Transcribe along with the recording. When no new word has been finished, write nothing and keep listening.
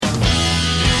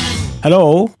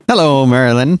Hello. Hello,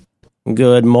 Marilyn.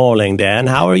 Good morning, Dan.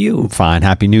 How are you? Fine.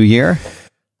 Happy New Year.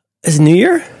 Is it New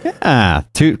Year? Yeah.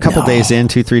 Couple days in,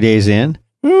 2-3 days in.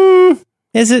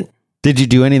 Is it? Did you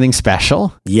do anything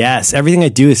special? Yes. Everything I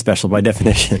do is special by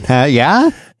definition. Yeah?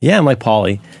 Yeah, I'm like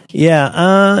Polly.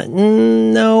 Yeah.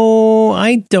 No,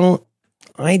 I don't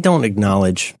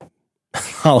acknowledge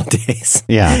holidays.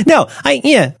 Yeah. No,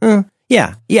 yeah.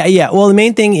 Well, the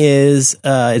main thing is,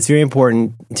 it's very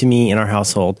important to me in our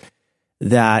household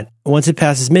that once it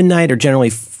passes midnight, or generally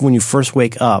when you first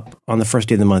wake up on the first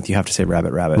day of the month, you have to say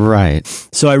rabbit, rabbit. Right.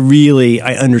 So I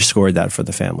underscored that for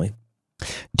the family.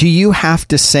 Do you have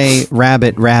to say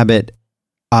rabbit, rabbit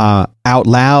out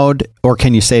loud, or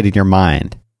can you say it in your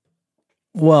mind?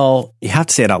 Well, you have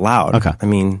to say it out loud. Okay. I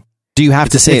mean, do you have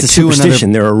to say it to another?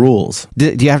 There are rules.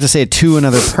 Do you have to say it to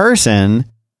another person,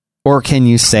 or can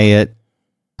you say it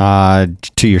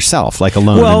to yourself, like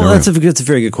alone? Well, that's a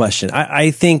very good question. I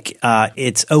think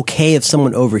it's okay if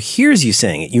someone overhears you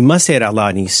saying it. You must say it out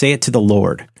loud, and you say it to the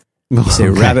Lord. You say,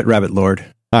 "Rabbit, rabbit, Lord."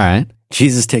 All right.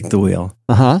 Jesus, take the wheel.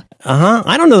 Uh-huh.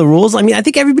 I don't know the rules. I mean, I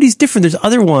think everybody's different. There's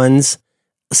other ones.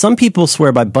 Some people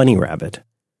swear by bunny rabbit.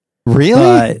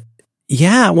 Really?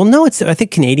 Yeah. Well, no, I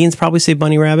think Canadians probably say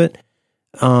bunny rabbit.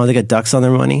 They got ducks on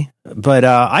their money. But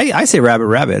I say rabbit,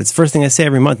 rabbit. It's the first thing I say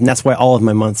every month, and that's why all of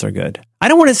my months are good. I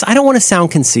don't want to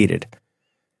sound conceited.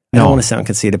 I don't want to sound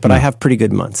conceited, but I have pretty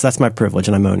good months. That's my privilege,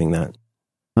 and I'm owning that.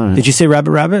 Right. Did you say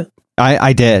rabbit, rabbit?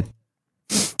 I did.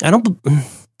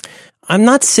 I'm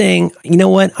not saying, you know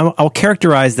what? I'll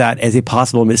characterize that as a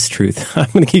possible mistruth. I'm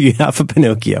going to give you half a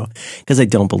Pinocchio because I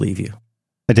don't believe you.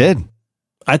 I did.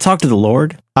 I talked to the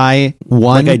Lord. I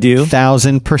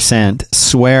 1,000%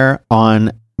 swear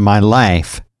on my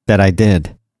life that I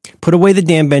did. Put away the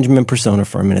Dan Benjamin persona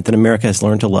for a minute that America has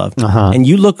learned to love. And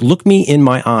you look me in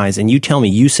my eyes and you tell me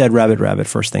you said rabbit, rabbit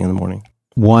first thing in the morning.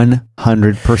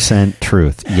 100%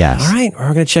 truth. Yes. All right.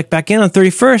 We're going to check back in on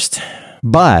 31st.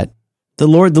 But the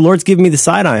Lord's giving me the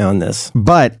side eye on this.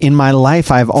 But in my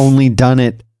life, I've only done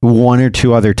it one or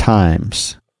two other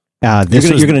times. You're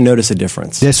going to notice a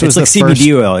difference. It's like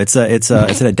CBD oil. It's an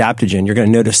adaptogen. You're going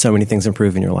to notice so many things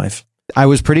improve in your life. I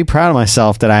was pretty proud of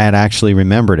myself that I had actually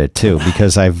remembered it too,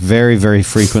 because I very, very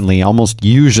frequently, almost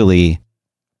usually,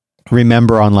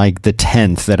 remember on like the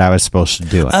 10th that I was supposed to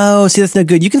do it. Oh, see, that's no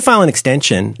good. You can file an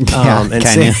extension. And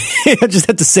say, you just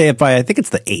have to say it by, I think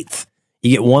it's the 8th.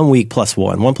 You get 1 week plus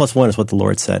 1. 1 plus 1 is what the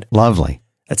Lord said. Lovely.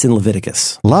 That's in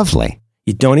Leviticus. Lovely.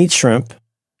 You don't eat shrimp.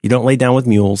 You don't lay down with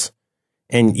mules.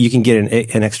 And you can get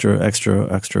an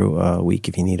extra week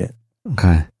if you need it.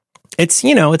 Okay. It's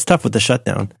tough with the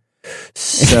shutdown.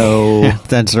 So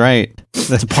that's right.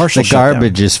 It's a partial the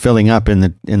garbage is filling up in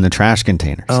the trash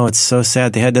containers. Oh, it's so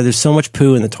sad. There's so much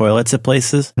poo in the toilets at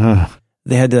places.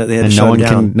 They had to and shut them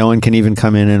down. No one can even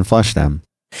come in and flush them.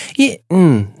 Yeah,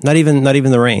 not even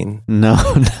the rain. No,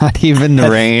 not even the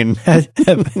rain.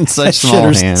 Such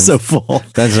small hands. So full.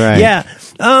 That's right. Yeah.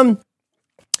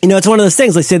 It's one of those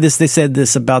things. They said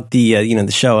this about the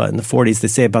the show in the 40s. They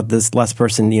say about this last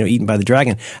person eaten by the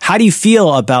dragon. How do you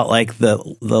feel about like the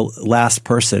last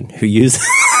person who used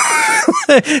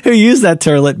who used that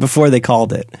turlet before they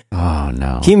called it? Oh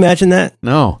no! Can you imagine that?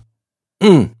 No.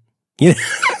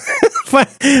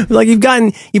 Like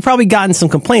you've probably gotten some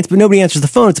complaints, but nobody answers the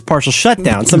phone. It's a partial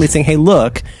shutdown. Somebody's saying, "Hey,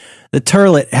 look, the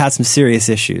turlet has some serious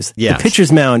issues. Yes. The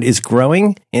pitcher's mound is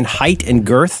growing in height and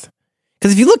girth."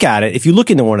 Because if you look at it, if you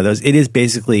look into one of those, it is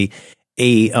basically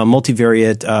a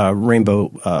multivariate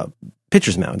rainbow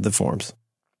pitcher's mound that forms.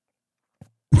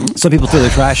 Some people throw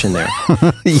their trash in there.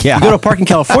 Yeah, you go to a park in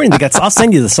California. I'll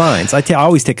send you the signs. I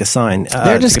always take a sign.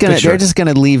 They're just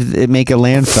gonna make a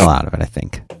landfill out of it, I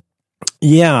think.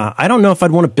 Yeah, I don't know if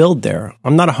I'd want to build there.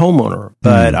 I'm not a homeowner,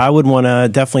 but I would want to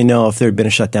definitely know if there had been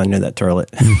a shutdown near that turlet.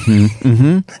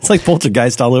 It's like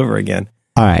Poltergeist all over again.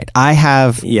 All right. I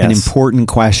have an important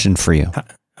question for you.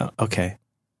 Okay.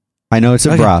 I know it's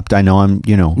abrupt. I know I'm,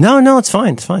 No, it's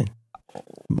fine. It's fine.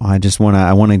 I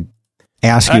want to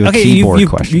ask you a keyboard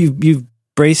question. You've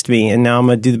braced me, and now I'm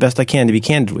going to do the best I can to be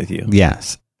candid with you.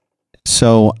 Yes.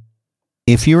 So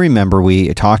if you remember,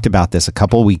 we talked about this a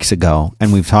couple weeks ago,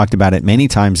 and we've talked about it many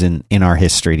times in our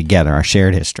history together, our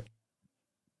shared history,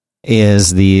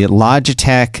 is the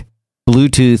Logitech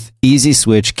Bluetooth Easy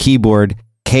Switch keyboard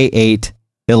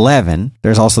K811.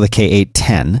 There's also the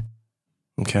K810.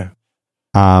 Okay.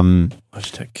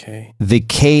 Logitech K. The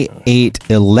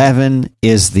K811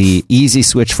 is the Easy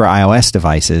Switch for iOS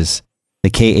devices. The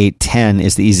K810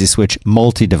 is the Easy Switch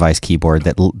multi-device keyboard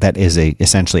that is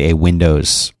essentially a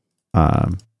Windows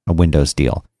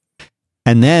deal.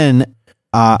 And then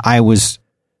I was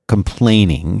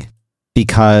complaining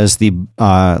because the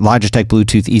Logitech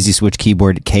Bluetooth Easy Switch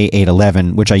keyboard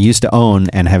K811, which I used to own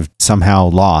and have somehow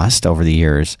lost over the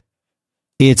years,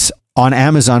 it's on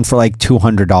Amazon for like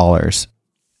 $200,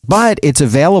 but it's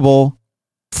available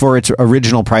for its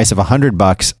original price of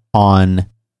 $100 on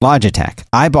Logitech.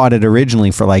 I bought it originally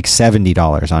for like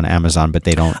 $70 on Amazon, but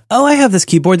they don't. Oh, I have this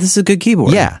keyboard. This is a good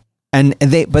keyboard. Yeah. And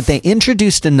they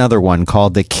introduced another one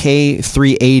called the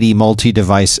K380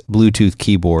 multi-device Bluetooth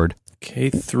keyboard.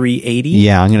 K380?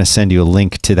 Yeah, I'm going to send you a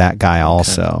link to that guy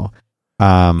also.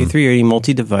 K380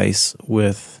 multi-device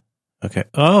with, okay.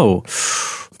 Oh.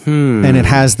 And it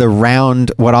has the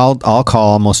round, what I'll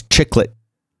call almost chiclet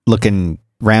looking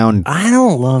round. I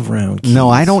don't love round keys. No,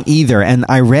 I don't either. And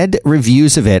I read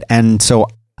reviews of it. And so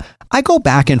I go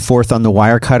back and forth on the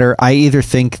Wirecutter. I either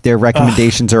think their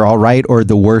recommendations are all right or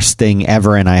the worst thing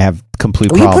ever, and I have complete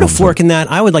problems. Will you put a fork in that?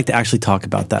 I would like to actually talk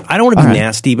about that. I don't want to be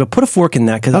nasty, but put a fork in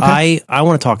that because I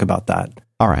want to talk about that.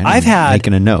 All right. I'm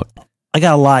making a note. I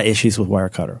got a lot of issues with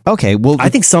Wirecutter. Okay, well, I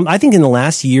think in the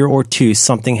last year or two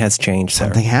something has changed.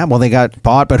 Something happened. Well, they got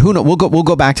bought, but who knows? We'll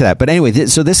go back to that. But anyway,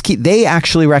 they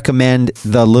actually recommend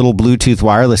the little Bluetooth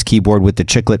wireless keyboard with the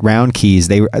chiclet round keys.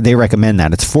 They recommend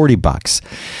that. It's $40.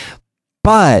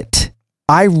 But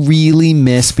I really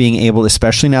miss being able,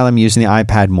 especially now that I'm using the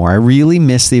iPad more, I really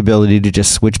miss the ability to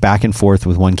just switch back and forth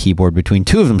with one keyboard between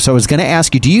two of them. So I was going to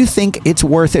ask you, do you think it's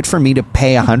worth it for me to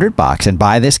pay $100 and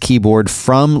buy this keyboard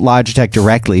from Logitech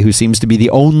directly, who seems to be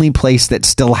the only place that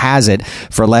still has it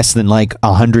for less than like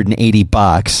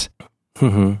 $180?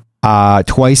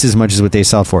 Twice as much as what they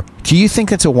sell for. Do you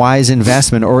think that's a wise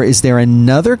investment, or is there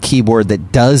another keyboard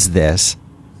that does this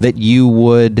that you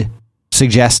would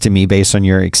suggest to me based on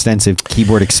your extensive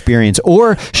keyboard experience,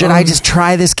 or should I just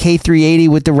try this K380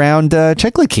 with the round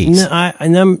chiclet keys?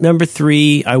 No, number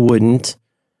 3, I wouldn't.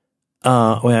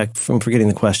 I'm forgetting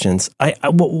the questions.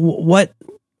 What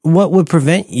would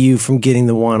prevent you from getting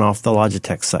the one off the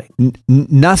Logitech site?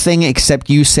 Nothing except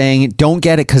you saying don't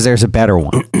get it because there's a better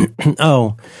one.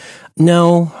 Oh,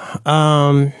 no.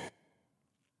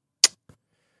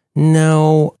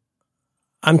 No.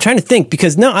 I'm trying to think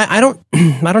because I don't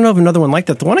know of another one like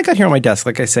that. The one I got here on my desk,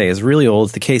 like I say, is really old.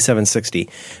 It's the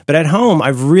K760. But at home,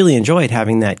 I've really enjoyed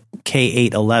having that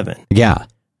K811. Yeah.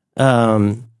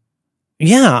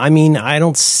 Yeah. I mean, I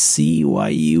don't see why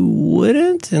you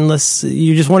wouldn't, unless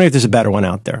you're just wondering if there's a better one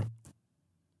out there.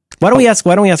 Why don't we ask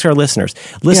our listeners?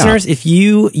 Listeners, if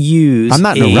you use, I'm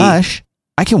not in a rush.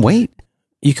 I can wait.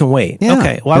 You can wait. Yeah.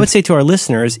 Okay. Well, I would say to our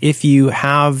listeners, if you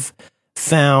have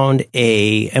found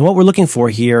and what we're looking for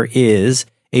here is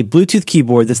a Bluetooth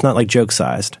keyboard that's not like joke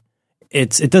sized.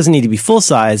 It doesn't need to be full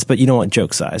size, but you don't want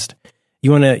joke sized.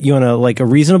 You want to like a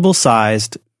reasonable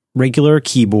sized regular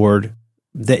keyboard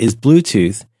that is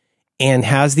Bluetooth and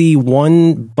has the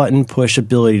one button push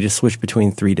ability to switch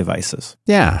between 3 devices.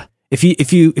 Yeah. If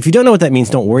you don't know what that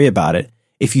means, don't worry about it.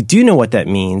 If you do know what that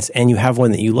means and you have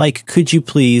one that you like, could you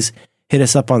please hit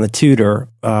us up on the tutor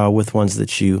with ones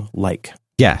that you like?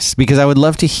 Yes, because I would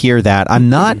love to hear that. I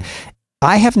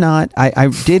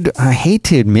hate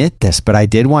to admit this, but I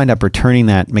did wind up returning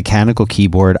that mechanical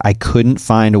keyboard. I couldn't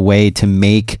find a way to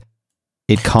make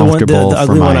it comfortable. The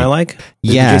ugly one I like?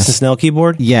 The Jason Snell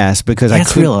keyboard? Yes, because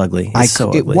it's real ugly. It's so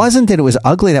ugly. It wasn't that it was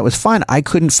ugly. That was fine. I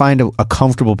couldn't find a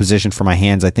comfortable position for my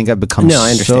hands. I think I've become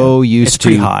so used to. It's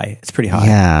pretty high. It's pretty high.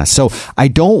 Yeah, so I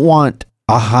don't want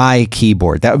a high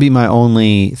keyboard. That would be my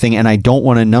only thing, and I don't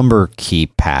want a number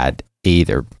keypad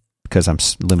either because I'm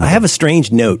limited. I have a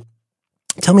strange note.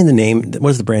 Tell me the name. What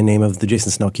is the brand name of the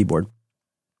Jason Snell keyboard?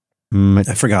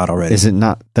 I forgot already. Is it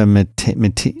not the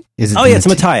it's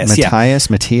Matthias.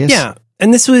 Matthias? Yeah.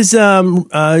 And this was,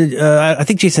 I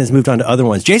think Jason has moved on to other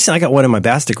ones. Jason, I got one in my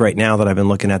basket right now that I've been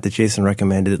looking at that Jason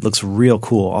recommended. It looks real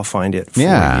cool. I'll find it for you.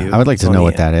 I would like to know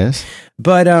what that is.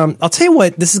 But I'll tell you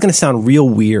what, this is going to sound real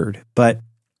weird, but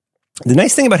the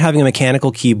nice thing about having a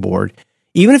mechanical keyboard,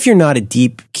 even if you're not a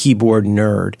deep keyboard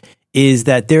nerd, is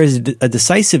that there is a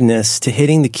decisiveness to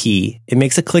hitting the key. It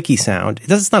makes a clicky sound.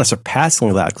 It's not a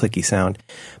surpassingly loud clicky sound,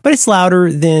 but it's louder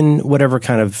than whatever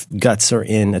kind of guts are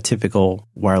in a typical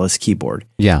wireless keyboard.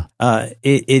 Yeah.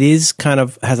 It is kind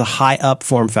of has a high up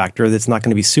form factor that's not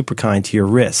going to be super kind to your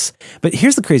wrists. But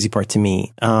here's the crazy part to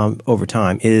me over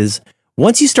time is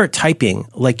once you start typing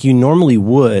like you normally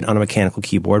would on a mechanical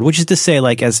keyboard, which is to say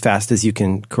like as fast as you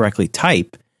can correctly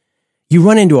type, you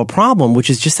run into a problem, which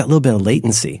is just that little bit of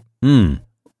latency.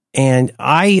 And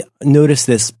I notice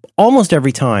this almost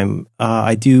every time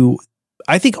I do.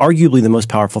 I think arguably the most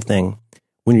powerful thing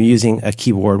when you're using a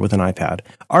keyboard with an iPad,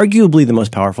 arguably the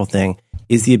most powerful thing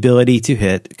is the ability to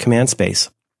hit Command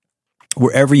Space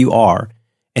wherever you are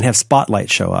and have Spotlight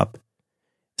show up.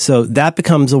 So that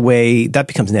becomes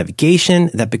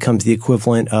navigation. That becomes the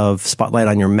equivalent of Spotlight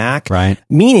on your Mac. Right.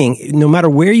 Meaning, no matter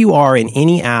where you are in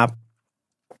any app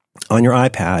on your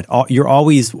iPad, you're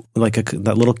always like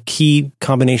that little key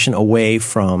combination away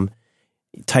from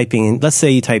typing. Let's say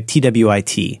you type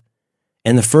TWIT,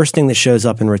 and the first thing that shows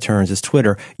up in returns is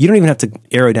Twitter. You don't even have to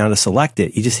arrow down to select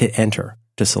it. You just hit enter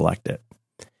to select it.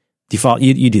 Default,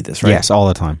 you do this, right? Yes, all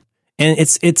the time. And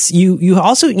it's you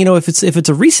also, if it's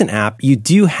a recent app, you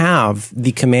do have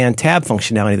the Command Tab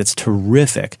functionality that's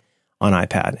terrific on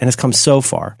iPad, and it's come so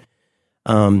far.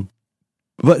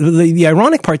 But the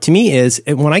ironic part to me is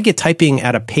when I get typing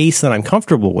at a pace that I'm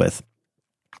comfortable with,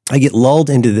 I get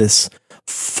lulled into this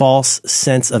false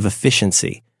sense of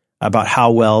efficiency about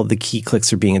how well the key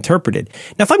clicks are being interpreted.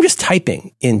 Now, if I'm just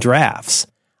typing in drafts,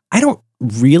 I don't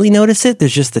really notice it.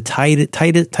 There's just the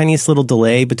tiniest little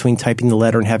delay between typing the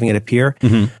letter and having it appear.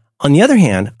 Mm-hmm. On the other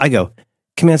hand, I go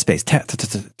Command Space,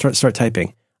 start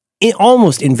typing.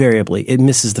 Almost invariably, it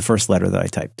misses the first letter that I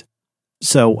typed.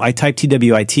 So I type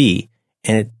TWIT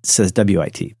and it says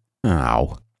WIT.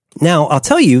 Oh. Now, I'll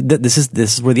tell you that this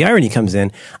is where the irony comes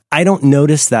in. I don't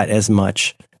notice that as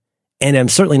much, and I'm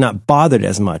certainly not bothered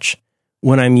as much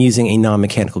when I'm using a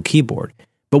non-mechanical keyboard.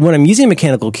 But when I'm using a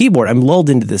mechanical keyboard, I'm lulled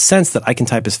into the sense that I can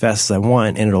type as fast as I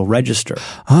want and it'll register.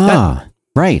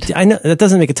 Right. I know that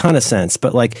doesn't make a ton of sense,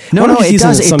 but like no, it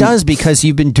does. It does because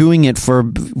you've been doing it for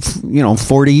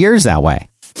 40 years that way.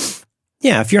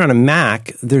 Yeah, if you're on a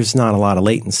Mac, there's not a lot of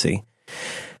latency.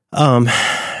 And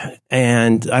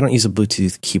I don't use a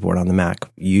Bluetooth keyboard on the Mac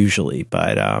usually,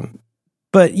 but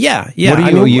yeah. What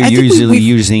are you usually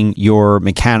using your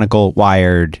mechanical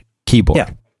wired keyboard?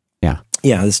 Yeah.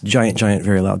 Yeah, this giant,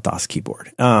 very loud DOS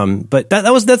keyboard. But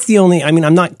that's the only. I mean,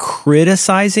 I'm not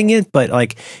criticizing it, but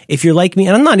like, if you're like me,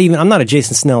 and I'm not a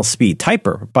Jason Snell speed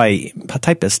typist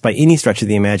by any stretch of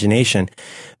the imagination.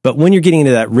 But when you're getting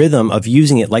into that rhythm of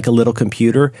using it like a little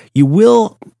computer, you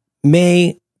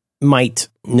might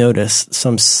notice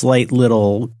some slight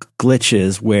little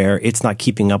glitches where it's not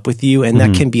keeping up with you, and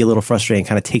that can be a little frustrating.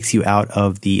 Kind of takes you out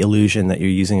of the illusion that you're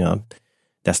using a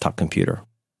desktop computer.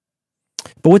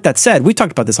 But with that said, we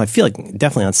talked about this, I feel like,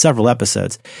 definitely on several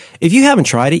episodes. If you haven't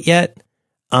tried it yet,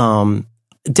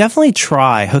 definitely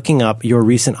try hooking up your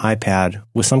recent iPad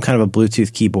with some kind of a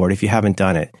Bluetooth keyboard if you haven't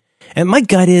done it. And my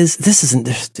gut is,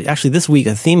 this week,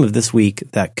 a theme of this week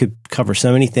that could cover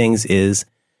so many things is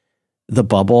the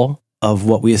bubble of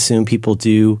what we assume people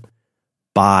do,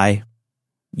 buy,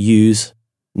 use,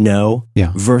 know,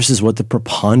 versus what the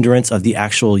preponderance of the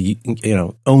actual,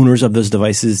 owners of those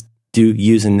devices do,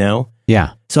 use, and know.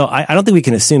 Yeah. So I don't think we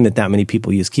can assume that many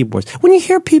people use keyboards. When you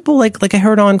hear people like I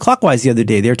heard on Clockwise the other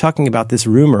day, they were talking about this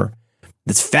rumor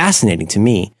that's fascinating to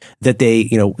me, that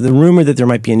the rumor that there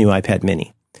might be a new iPad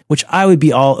mini, which I would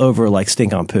be all over like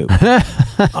stink on poop. If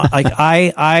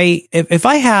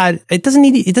I had, it doesn't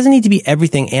need to be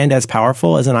everything and as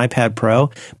powerful as an iPad Pro,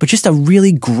 but just a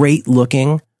really great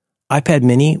looking iPad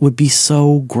mini would be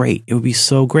so great. It would be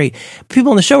so great.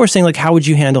 People on the show were saying, like, how would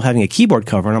you handle having a keyboard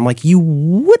cover? And I'm like, you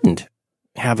wouldn't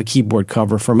have a keyboard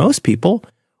cover for most people.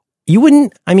 You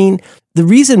wouldn't. I mean, the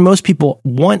reason most people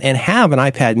want and have an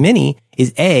iPad mini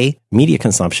is media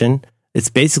consumption. It's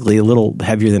basically a little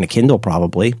heavier than a Kindle,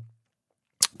 probably.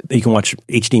 You can watch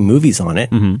HD movies on it.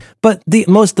 Mm-hmm. But the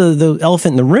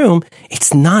elephant in the room,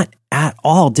 it's not at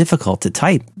all difficult to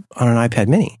type on an iPad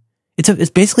mini. It's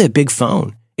basically a big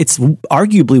phone. It's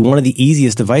arguably one of the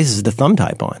easiest devices to thumb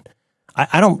type on.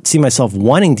 I don't see myself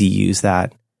wanting to use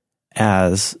that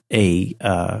as a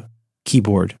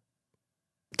keyboard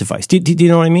device. Do you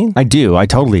know what I mean? I do. I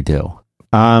totally do.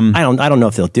 I don't know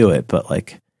if they'll do it, but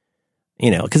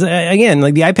because again,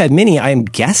 like the iPad mini, I'm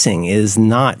guessing is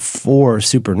not for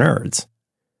super nerds.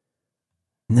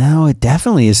 No, it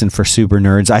definitely isn't for super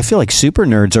nerds. I feel like super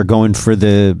nerds are going for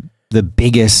the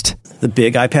biggest. The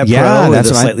big iPad Pro, or the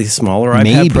slightly smaller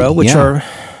iPad Pro, which are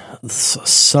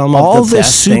some of the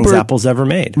best things Apple's ever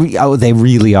made. They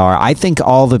really are. I think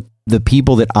all the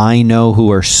people that I know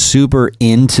who are super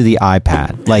into the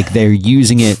iPad, like they're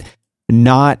using it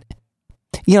not,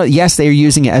 yes, they're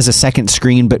using it as a second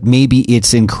screen, but maybe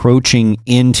it's encroaching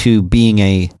into being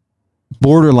a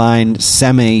borderline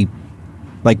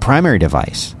primary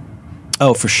device.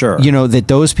 Oh, for sure. That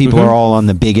those people are all on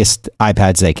the biggest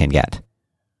iPads they can get.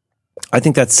 I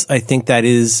think that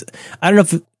is, I don't know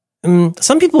if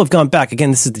some people have gone back. Again,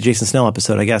 this is the Jason Snell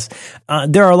episode, I guess.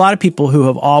 There are a lot of people who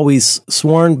have always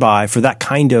sworn by, for that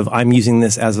kind of, I'm using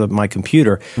this as my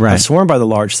computer, right. I've sworn by the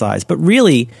large size. But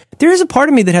really, there is a part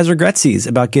of me that has regretsies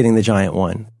about getting the giant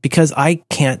one, because I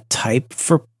can't type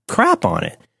for crap on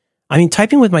it. I mean,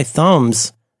 typing with my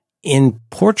thumbs in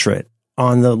portrait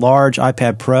on the large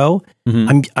iPad Pro,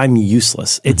 I'm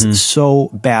useless. It's so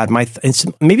bad.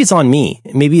 Maybe it's on me.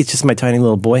 Maybe it's just my tiny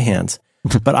little boy hands.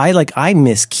 But I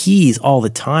miss keys all the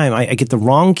time. I get the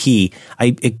wrong key.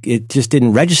 It just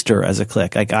didn't register as a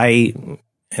click. There's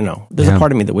a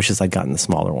part of me that wishes I'd gotten the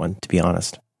smaller one, to be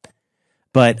honest.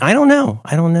 But I don't know.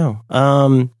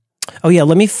 Oh yeah,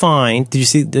 let me find. Did you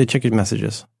see the check your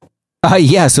messages?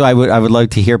 Yeah, so I would like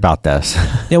to hear about this.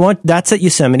 Yeah, that's at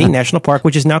Yosemite National Park,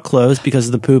 which is now closed because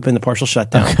of the poop and the partial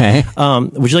shutdown. Okay.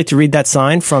 Would you like to read that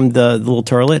sign from the little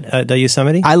turlet at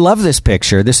Yosemite? I love this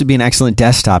picture. This would be an excellent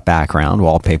desktop background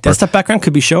wallpaper. Desktop background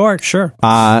could be show art, sure.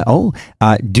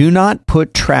 Do not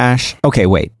put trash. Okay,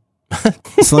 wait.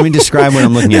 So let me describe what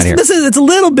I'm looking at here. It's a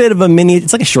little bit of a mini.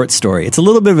 It's like a short story. It's a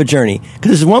little bit of a journey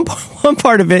because there's one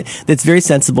part of it that's very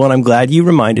sensible, and I'm glad you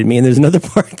reminded me. And there's another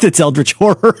part that's eldritch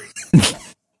horror.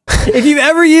 If you've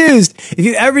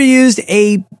ever used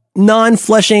a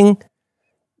non-flushing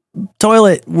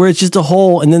toilet where it's just a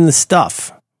hole and then the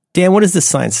stuff. Dan, what does this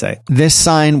sign say? This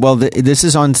sign, well, this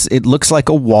is on. It looks like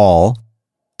a wall.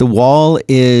 The wall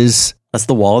is. That's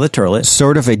the wall of the toilet.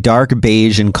 Sort of a dark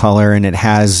beige in color, and it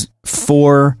has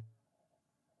 4,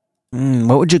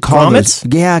 what would you call grommets?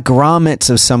 Those? Yeah, grommets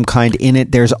of some kind in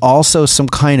it. There's also some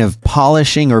kind of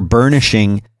polishing or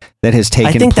burnishing that has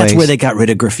taken place. I think that's where they got rid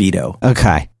of graffito.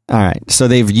 Okay. All right. So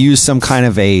they've used some kind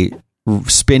of a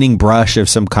spinning brush of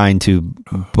some kind to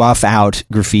buff out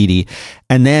graffiti.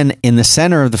 And then in the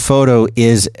center of the photo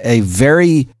is a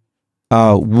very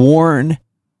worn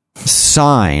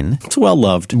sign. It's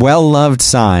well-loved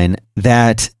sign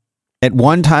that at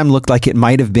one time looked like it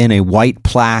might have been a white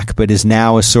plaque, but is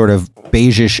now a sort of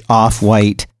beigeish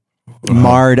off-white,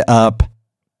 marred up,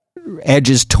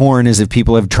 edges torn as if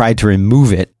people have tried to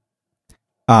remove it,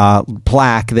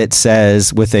 plaque that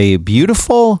says with a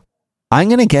beautiful, I'm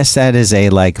going to guess that is a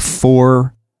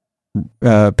 4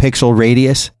 pixel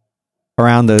radius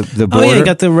around the border. Oh yeah, you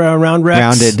got the round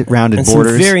recs. Rounded and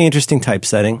borders. Some very interesting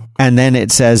typesetting. And then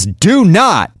it says, do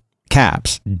not,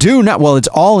 caps, do not, well, it's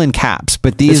all in caps,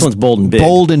 but this one's bold and big.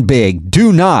 Bold and big.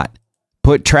 Do not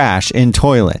put trash in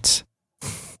toilets.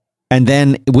 And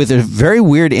then with a very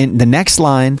weird, in the next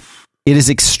line, it is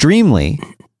extremely,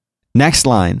 next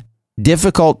line,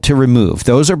 difficult to remove.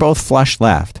 Those are both flush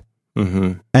left.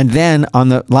 Mm-hmm. And then on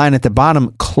the line at the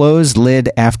bottom, closed lid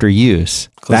after use.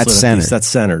 That's centered. That's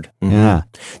centered. Mm-hmm. Yeah.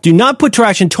 Do not put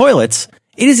trash in toilets.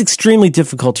 It is extremely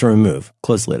difficult to remove.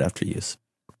 Closed lid after use.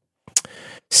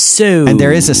 So, and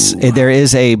there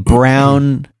is a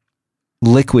brown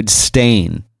liquid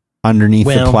stain underneath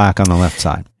the plaque on the left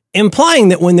side, implying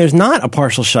that when there's not a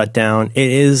partial shutdown, it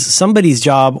is somebody's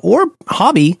job or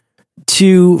hobby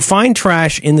to find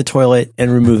trash in the toilet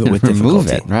and remove it with difficulty.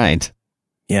 Remove it, right?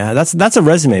 Yeah, that's a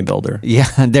resume builder. Yeah,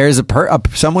 there's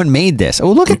someone made this.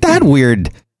 Oh, look at that weird.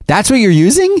 That's what you're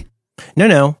using?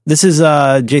 No. This is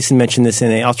Jason mentioned this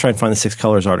I'll try and find the 6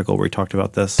 Colors article where he talked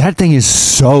about this. That thing is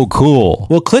so cool.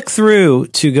 Well, click through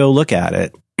to go look at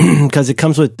it because it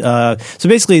comes with. So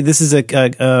basically, this is a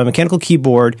mechanical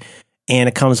keyboard, and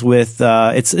it comes with.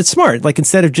 It's smart. Like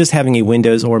instead of just having a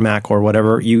Windows or Mac or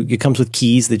whatever, it comes with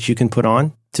keys that you can put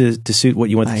on to suit what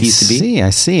you want the keys to be. I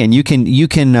see. And you can.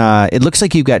 It looks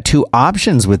like you've got 2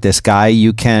 options with this guy.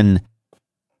 You can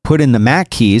put in the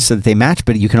Mac keys so that they match,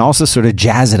 but you can also sort of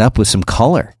jazz it up with some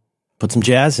color. Put some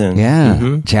jazz in.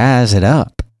 Yeah, jazz it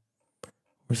up.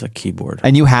 Where's that keyboard?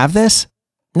 And you have this?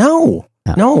 No.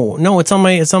 It's in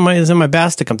my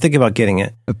Bastic. I'm thinking about getting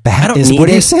it. I don't need it. What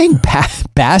are you saying?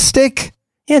 Bastic?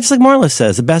 Yeah, just like Marla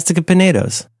says, a Bastic of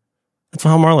Pinedos. That's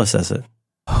how Marla says it.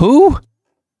 Who?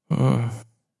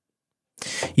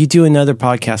 You do another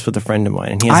podcast with a friend of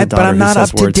mine, and he has a daughter but I'm not who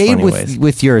says up to date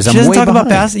with yours. She doesn't talk about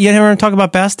Bastic. You never talk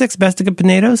about Bastics, Bastic of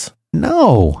Pinedos?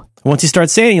 No. Once you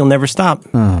start saying it, you'll never stop.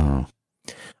 Oh.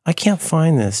 I can't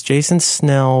find this. Jason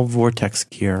Snell Vortex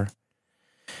Gear.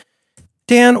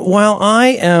 Dan, while I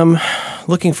am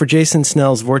looking for Jason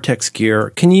Snell's Vortex Gear,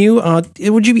 can you?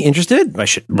 Would you be interested? I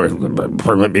should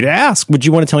permit me to ask. Would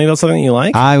you want to tell me about something you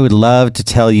like? I would love to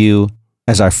tell you,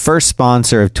 as our first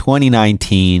sponsor of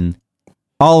 2019,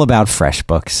 all about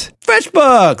FreshBooks.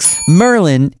 FreshBooks!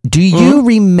 Merlin, do you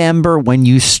remember when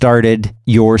you started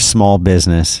your small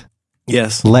business?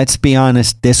 Yes. Let's be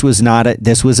honest. This was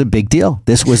a big deal.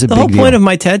 The whole point of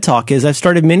my TED Talk is I've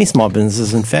started many small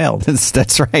businesses and failed.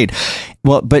 That's right.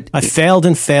 Well, but I failed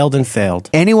and failed and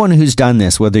failed. Anyone who's done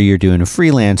this, whether you're doing a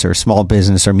freelance or a small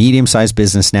business or medium-sized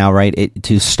business now, right?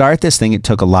 To start this thing, it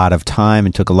took a lot of time.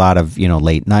 It took a lot of,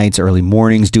 late nights, early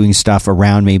mornings, doing stuff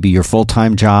around maybe your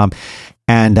full-time job.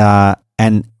 And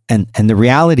the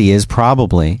reality is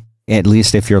probably, at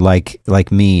least if you're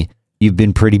like me, you've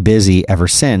been pretty busy ever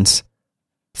since.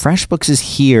 FreshBooks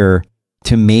is here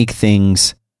to make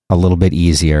things a little bit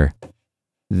easier.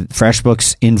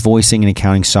 FreshBooks invoicing and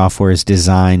accounting software is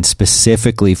designed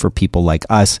specifically for people like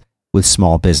us with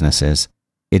small businesses.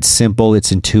 It's simple,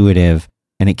 it's intuitive,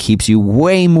 and it keeps you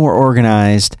way more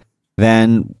organized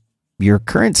than your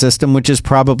current system, which is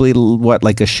probably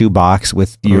like a shoebox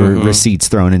with your receipts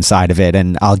thrown inside of it,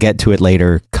 and I'll get to it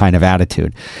later kind of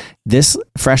attitude. This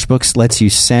FreshBooks lets you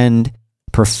send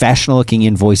professional looking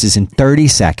invoices in 30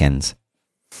 seconds,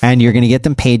 and you're going to get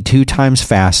them paid 2 times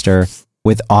faster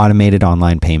with automated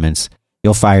online payments.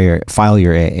 You'll file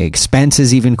your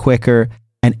expenses even quicker,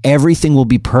 and everything will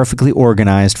be perfectly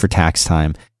organized for tax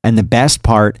time. And the best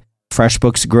part,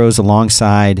 FreshBooks grows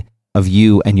alongside of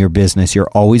you and your business. You're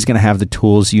always going to have the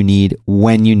tools you need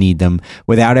when you need them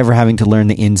without ever having to learn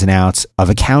the ins and outs of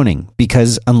accounting.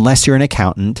 Because unless you're an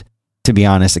accountant, to be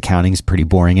honest, accounting is pretty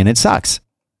boring and it sucks.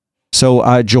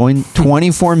 So join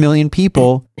 24 million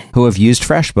people who have used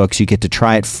FreshBooks. You get to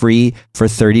try it free for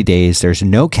 30 days. There's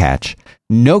no catch,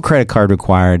 no credit card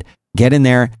required. Get in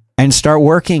there and start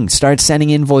working. Start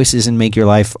sending invoices and make your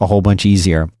life a whole bunch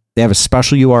easier. They have a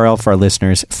special URL for our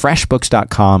listeners,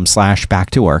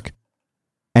 freshbooks.com/back-to-work.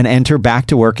 And enter back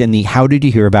to work in the How Did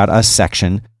You Hear About Us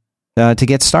section to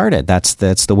get started. That's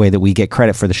the way that we get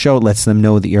credit for the show. It lets them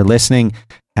know that you're listening,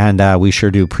 and we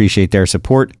sure do appreciate their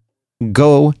support.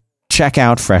 Go check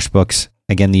out FreshBooks.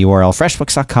 Again, the URL,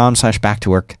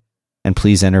 freshbooks.com/back-to-work. And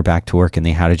please enter back to work in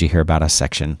the How Did You Hear About Us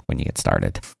section when you get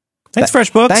started. Thanks,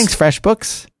 FreshBooks. Thanks,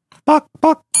 FreshBooks. Buck.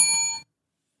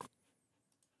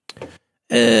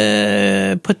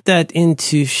 Put that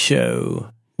into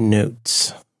show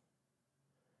notes.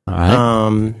 All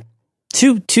right.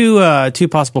 Two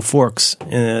possible forks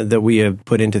that we have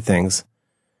put into things.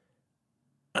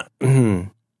 We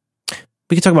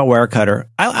could talk about Wirecutter.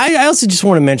 I also just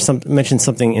want to mention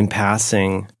something in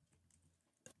passing.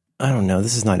 I don't know.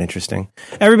 This is not interesting.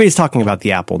 Everybody's talking about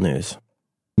the Apple news.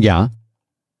 Yeah.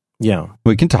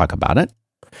 We can talk about it.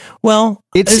 Well,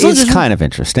 it's kind of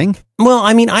interesting. Well,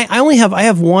 I mean, I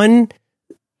have one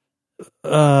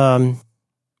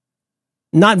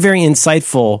not very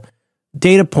insightful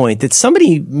data point that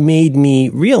somebody made me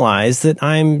realize that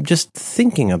I'm just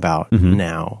thinking about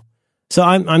now. So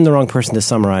I'm the wrong person to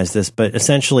summarize this, but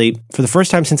essentially, for the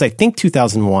first time since I think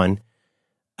 2001,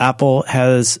 Apple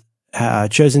has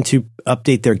chosen to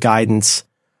update their guidance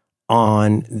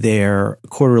on their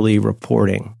quarterly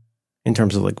reporting in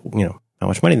terms of how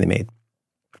much money they made.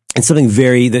 And something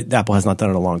that Apple has not done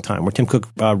in a long time, where Tim Cook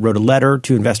wrote a letter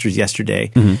to investors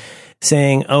yesterday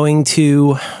saying, owing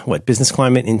to business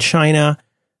climate in China,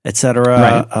 et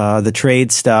cetera, the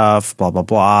trade stuff, blah, blah,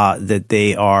 blah, that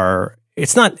they are,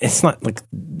 it's not like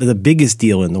the biggest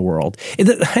deal in the world.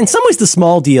 In some ways, the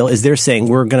small deal is they're saying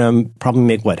we're going to probably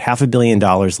make $500 million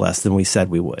less than we said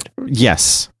we would.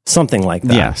 Yes. Something like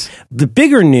that. Yes. The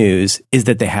bigger news is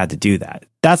that they had to do that.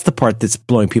 That's the part that's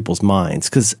blowing people's minds,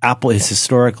 because Apple is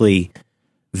historically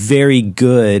very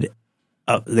good.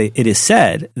 It is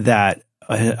said that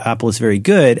Apple is very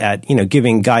good at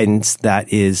giving guidance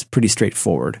that is pretty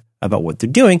straightforward about what they're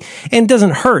doing, and it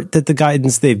doesn't hurt that the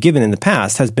guidance they've given in the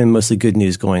past has been mostly good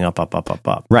news, going up.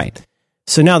 Right.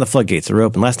 So now the floodgates are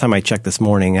open. Last time I checked this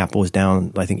morning, Apple was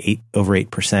down, I think, over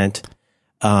 8%.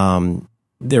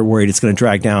 They're worried it's going to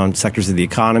drag down sectors of the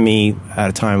economy at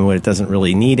a time when it doesn't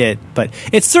really need it. But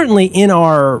it's certainly in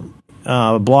our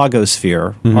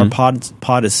blogosphere, our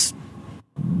poditarium.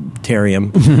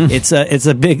 It's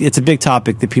a big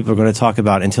topic that people are going to talk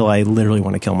about until I literally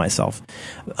want to kill myself,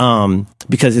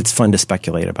 because it's fun to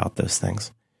speculate about those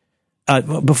things.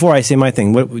 Before I say my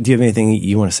thing, do you have anything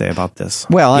you want to say about this?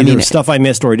 Well, I mean, stuff I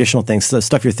missed or additional things,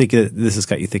 stuff you're thinking this has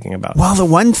got you thinking about. Well, the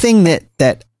one thing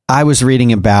that I was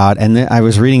reading about, and I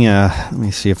was reading let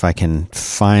me see if I can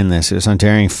find this. It was on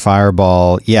Daring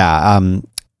Fireball. Yeah.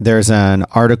 There's an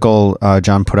article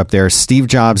John put up there, Steve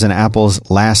Jobs and Apple's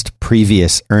last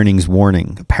previous earnings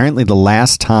warning. Apparently the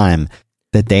last time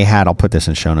that they had, I'll put this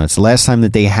in show notes, the last time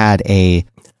that they had a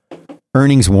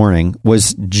earnings warning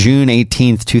was June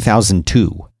 18th,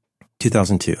 2002.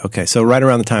 2002. Okay. So right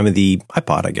around the time of the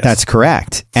iPod, I guess. That's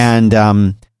correct.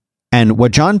 And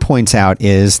what John points out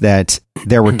is that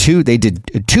there were they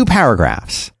did two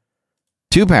paragraphs.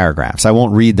 I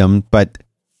won't read them, but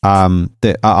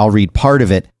I'll read part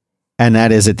of it. And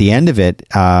that is, at the end of it,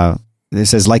 it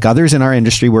says, like others in our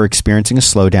industry, we're experiencing a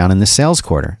slowdown in the sales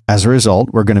quarter. As a result,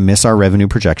 we're going to miss our revenue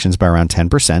projections by around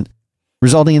 10%,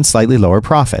 resulting in slightly lower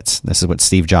profits. This is what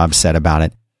Steve Jobs said about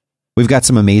it. We've got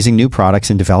some amazing new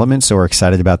products in development, so we're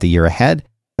excited about the year ahead.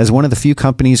 As one of the few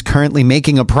companies currently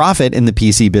making a profit in the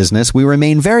PC business, we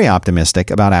remain very optimistic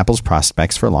about Apple's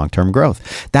prospects for long-term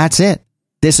growth. That's it.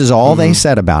 This is all they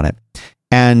said about it.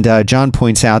 And John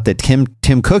points out that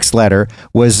Tim Cook's letter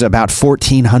was about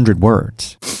 1,400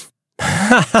 words.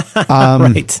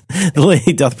 Right. The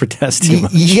lady doth protest too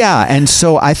much. Yeah. And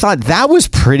so I thought that was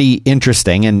pretty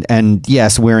interesting. And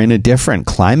yes, we're in a different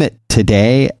climate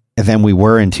today than we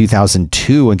were in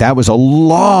 2002. And that was a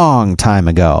long time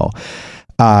ago,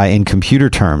 in computer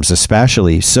terms,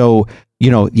 especially. So,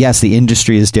 yes, the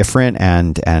industry is different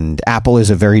and Apple is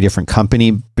a very different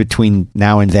company between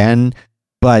now and then.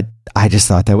 But I just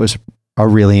thought that was a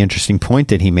really interesting point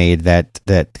that he made, that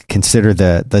consider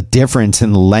the difference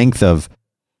in the length of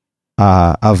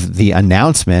the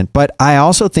announcement. But I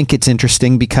also think it's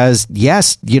interesting because,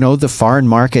 yes, the foreign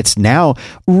markets now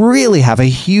really have a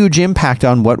huge impact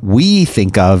on what we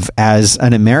think of as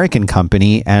an American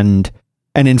company and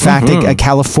in fact, a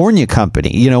California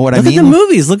company. You know what I mean? Look at the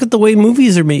movies. Look at the way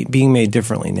movies are being made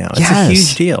differently now. It's a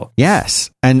huge deal.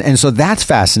 Yes. And so that's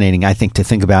fascinating, I think, to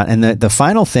think about. And the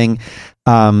final thing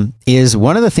is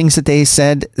one of the things that they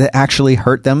said that actually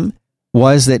hurt them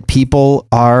was that people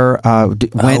are right.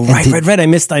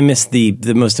 I missed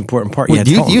the most important part.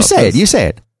 You say it. You say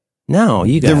it. No,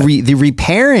 you got the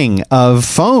repairing of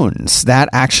phones that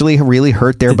actually really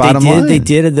hurt their bottom line. They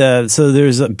did so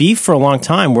there's a beef for a long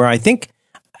time where I think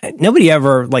nobody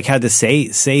ever had to say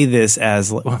this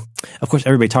as, well, of course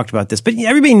everybody talked about this, but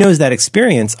everybody knows that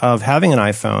experience of having an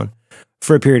iPhone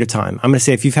for a period of time. I'm going to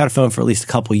say if you've had a phone for at least a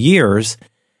couple years,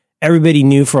 everybody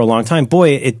knew for a long time,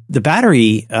 boy, the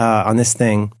battery on this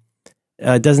thing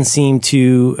doesn't seem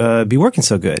to be working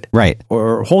so good. Right.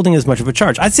 Or holding as much of a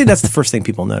charge. I'd say that's the first thing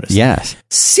people notice. Yes.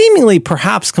 Seemingly,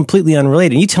 perhaps completely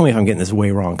unrelated. You tell me if I'm getting this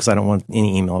way wrong, because I don't want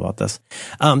any email about this.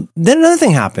 Then another thing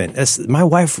happened. My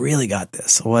wife really got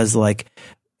this. Was it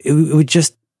would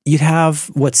just, you'd have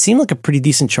what seemed like a pretty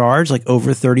decent charge, like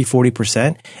over 30, 40%,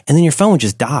 and then your phone would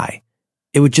just die.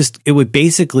 It would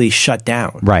basically shut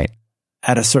down. Right.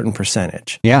 At a certain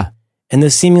percentage. Yeah. And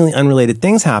those seemingly unrelated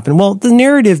things happen. Well, the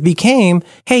narrative became,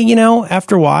 hey,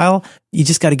 after a while, you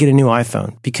just got to get a new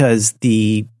iPhone because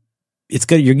it's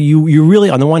good. You really,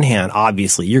 on the one hand,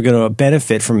 obviously, you're going to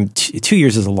benefit from 2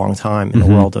 years is a long time in the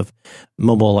world of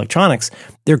mobile electronics.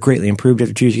 They're greatly improved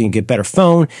after 2 years. You can get a better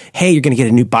phone. Hey, you're going to get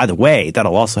a new, by the way,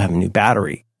 that'll also have a new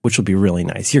battery, which will be really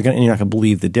nice. You're not going to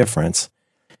believe the difference.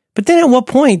 But then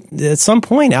at some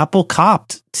point, Apple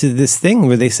copped to this thing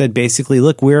where they said, basically,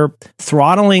 look, we're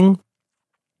throttling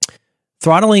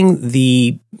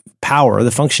the power, the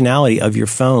functionality of your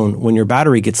phone when your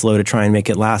battery gets low to try and make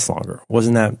it last longer.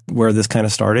 Wasn't that where this kind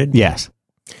of started? Yes.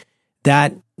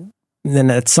 Then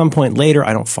at some point later,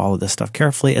 I don't follow this stuff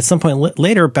carefully. At some point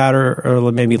later,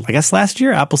 or maybe I guess last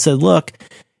year, Apple said, look,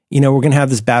 we're going to have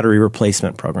this battery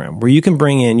replacement program where you can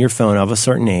bring in your phone of a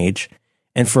certain age,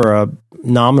 and for a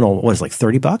nominal,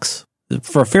 $30?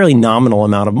 For a fairly nominal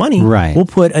amount of money, right, we'll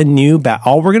put a new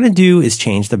all we're going to do is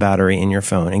change the battery in your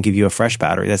phone and give you a fresh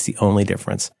battery. That's the only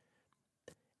difference.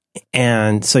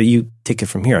 And so you take it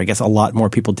from here. I guess a lot more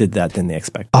people did that than they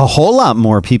expected. A whole lot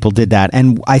more people did that.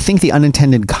 And I think the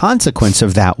unintended consequence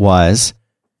of that was,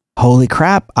 holy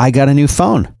crap, I got a new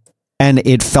phone. And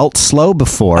it felt slow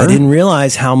before. I didn't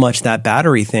realize how much that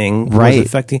battery thing was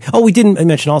affecting. Oh, we didn't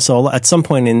mention also at some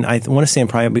point I want to say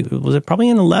probably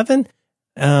in 11?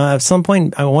 At some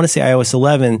point, I want to say iOS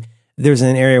 11, there's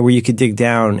an area where you could dig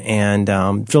down and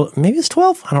maybe it's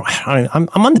 12. I'm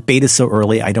on the beta so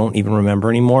early, I don't even remember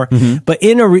anymore. Mm-hmm. But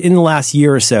in the last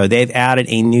year or so, they've added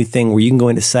a new thing where you can go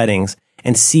into settings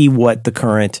and see what the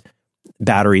current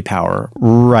battery power,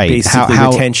 basically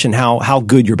retention, how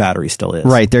good your battery still is,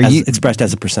 right? Expressed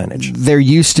as a percentage. There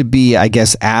used to be, I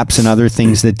guess, apps and other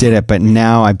things that did it, but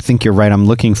now I think you're right. I'm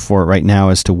looking for it right now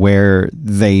as to where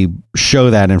they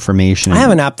show that information. I have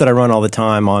an app that I run all the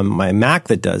time on my Mac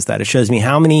that does that. It shows me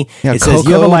how many. Yeah, it says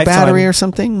you have a lifetime battery or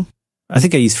something. I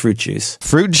think I use fruit juice.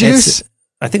 Fruit juice.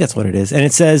 I think that's what it is, and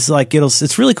it says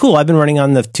it's really cool. I've been running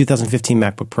on the 2015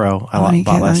 MacBook Pro I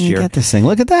bought last year. Get this thing.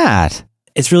 Look at that.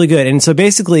 It's really good. And so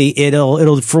basically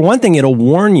it'll for one thing, it'll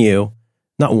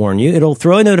it'll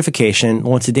throw a notification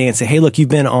once a day and say, hey, look, you've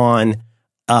been on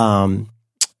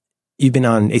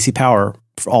AC Power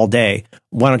for all day.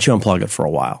 Why don't you unplug it for a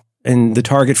while? And the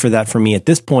target for that for me at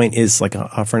this point is for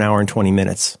an hour and 20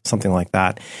 minutes, something like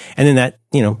that. And then that,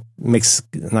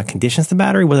 conditions the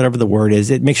battery, whatever the word is.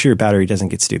 It makes sure your battery doesn't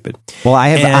get stupid. Well, I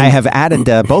have added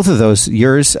both of those,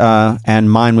 yours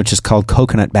and mine, which is called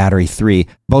Coconut Battery 3.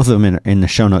 Both of them in the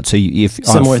show notes. So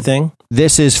similar thing.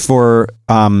 This is for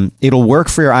it'll work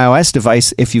for your iOS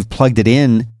device if you've plugged it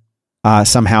in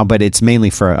somehow, but it's mainly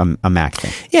for a Mac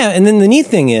thing. Yeah, and then the neat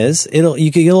thing is, you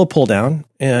can get a little pull down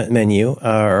menu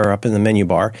or up in the menu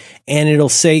bar, and it'll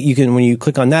say when you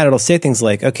click on that, it'll say things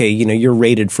like, okay, you're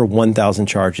rated for 1,000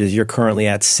 charges. You're currently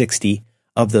at 60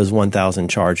 of those 1,000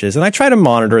 charges, and I try to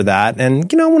monitor that.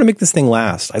 And I want to make this thing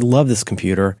last. I love this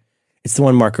computer. It's the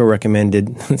one Marco recommended.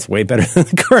 It's way better than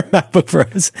the current MacBook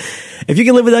Pros. If you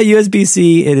can live without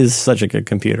USB-C, it is such a good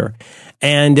computer.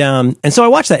 And so I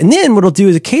watch that. And then what it'll do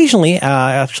is occasionally,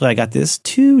 actually I got this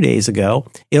 2 days ago,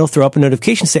 it'll throw up a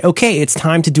notification say, okay, it's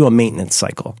time to do a maintenance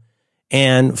cycle.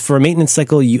 And for a maintenance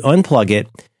cycle, you unplug it.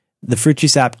 The Fruit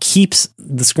Juice app keeps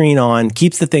the screen on,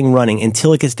 keeps the thing running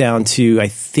until it gets down to, I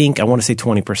want to say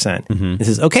 20%. Mm-hmm. It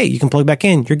says, okay, you can plug back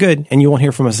in. You're good. And you won't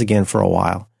hear from us again for a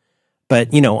while.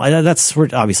 But, we're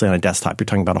obviously on a desktop. You're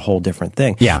talking about a whole different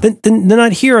thing. Yeah. The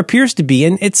nut here appears to be,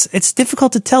 and it's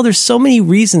difficult to tell. There's so many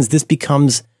reasons this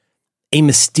becomes a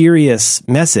mysterious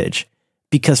message.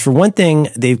 Because for one thing,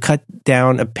 they've cut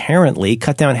down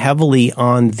heavily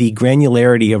on the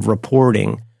granularity of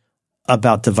reporting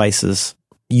about devices,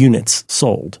 units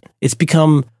sold. It's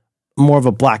become more of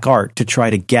a black art to try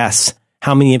to guess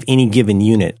how many of any given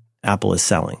unit Apple is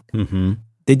selling. Mm-hmm.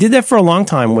 They did that for a long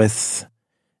time with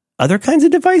other kinds of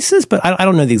devices, but I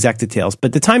don't know the exact details.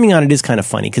 But the timing on it is kind of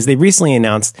funny because they recently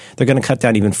announced they're going to cut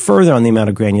down even further on the amount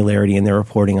of granularity in their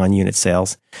reporting on unit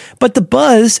sales. But the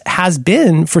buzz has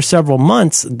been for several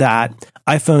months that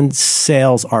iPhone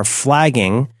sales are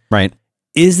flagging. Right.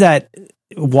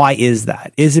 Why is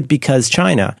that? Is it because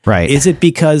China? Right. Is it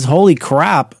because, holy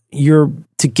crap,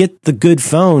 to get the good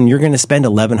phone, you're going to spend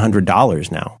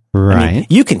 $1,100 now? Right. I mean,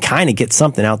 you can kind of get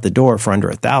something out the door for under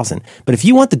 $1,000, but if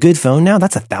you want the good phone now,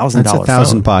 that's $1,000. That's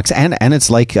 $1,000, and it's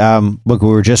like what we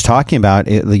were just talking about.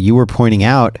 You were pointing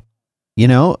out,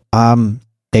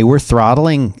 they were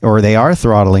throttling, or they are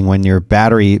throttling when your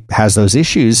battery has those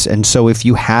issues. And so if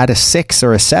you had a 6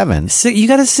 or a 7, you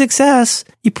got a 6S,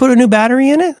 you put a new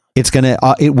battery in it.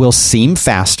 It will seem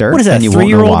faster. What is that? And you won't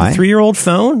know why. 3-year-old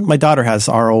phone? My daughter has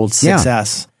our old 6S.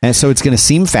 Yeah. And so it's going to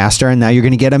seem faster, and now you're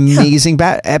going to get amazing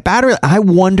battery. I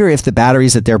wonder if the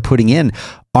batteries that they're putting in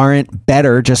aren't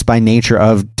better just by nature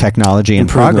of technology and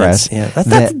progress. Yeah,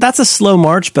 that's a slow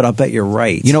march, but I'll bet you're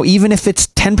right. Even if it's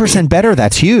 10% better,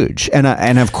 that's huge.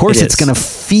 And of course, it's going to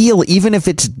feel, even if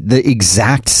it's the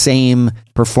exact same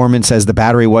performance as the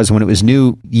battery was when it was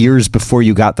new years before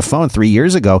you got the phone 3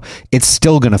 years ago, it's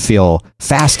still going to feel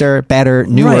faster, better,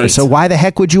 newer. Right. So why the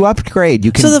heck would you upgrade?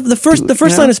 You can. So the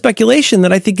first line of speculation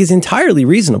that I think is entirely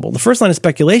reasonable. The first line of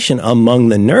speculation among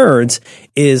the nerds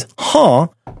is,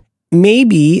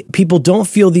 maybe people don't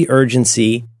feel the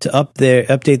urgency to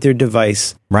update their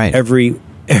device every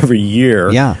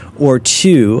year or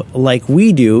two like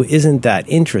we do. Isn't that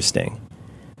interesting?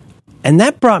 And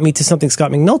that brought me to something Scott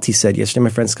McNulty said yesterday.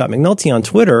 My friend Scott McNulty on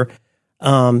Twitter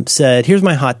said, here's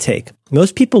my hot take.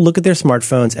 Most people look at their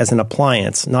smartphones as an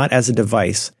appliance, not as a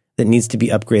device that needs to be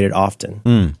upgraded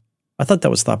often. I thought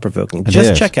that was thought-provoking.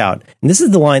 Just check out. And this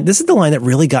is the line that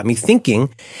really got me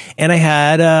thinking. And I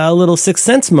had a little Sixth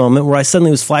Sense moment where I suddenly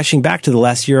was flashing back to the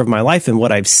last year of my life and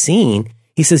what I've seen.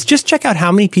 He says, just check out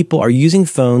how many people are using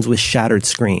phones with shattered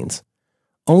screens.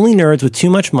 Only nerds with too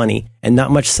much money and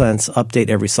not much sense update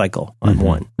every cycle on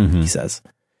one, he says.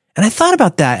 And I thought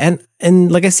about that.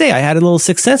 And like I say, I had a little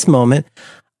Sixth Sense moment.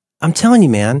 I'm telling you,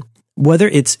 man, whether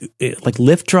it's like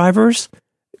Lyft drivers,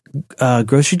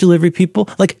 grocery delivery people,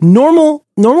 like normal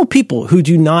people who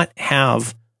do not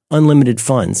have unlimited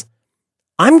funds.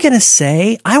 I don't want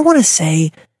to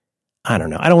say, I don't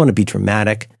know. I don't want to be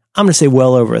dramatic. I'm going to say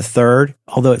well over a third,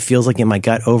 although it feels like in my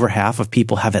gut, over half of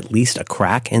people have at least a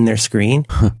crack in their screen,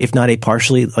 if not a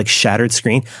partially shattered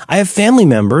screen. I have family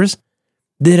members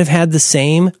that have had the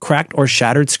same cracked or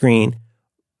shattered screen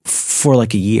for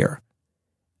like a year.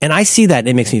 And I see that and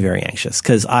it makes me very anxious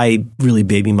because I really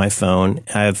baby my phone.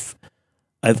 I've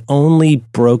only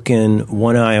broken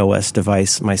one iOS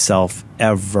device myself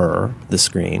ever, the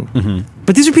screen. Mm-hmm.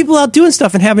 But these are people out doing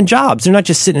stuff and having jobs. They're not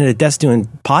just sitting at a desk doing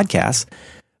podcasts.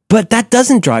 But that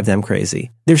doesn't drive them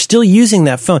crazy. They're still using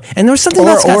that phone. And there was something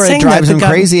about Scott saying that. Or it drives them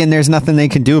crazy and there's nothing they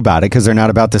can do about it because they're not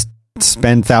about to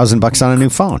spend $1,000 on a new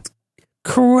phone.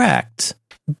 Correct.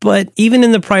 But even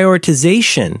in the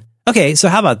prioritization, okay, so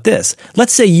how about this?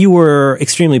 Let's say you were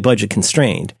extremely budget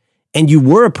constrained and you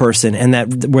were a person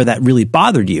and where that really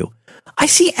bothered you. I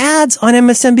see ads on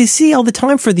MSNBC all the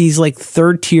time for these like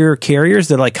third tier carriers.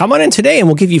 They're like, come on in today and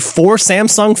we'll give you 4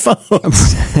 Samsung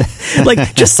phones.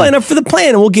 Like, just sign up for the plan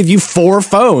and we'll give you 4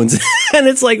 phones. And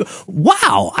it's like,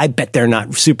 wow, I bet they're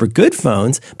not super good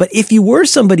phones. But if you were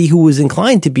somebody who was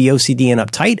inclined to be OCD and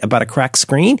uptight about a cracked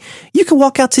screen, you could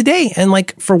walk out today and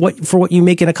like for what you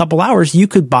make in a couple hours, you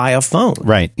could buy a phone.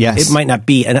 Right. Yes. It might not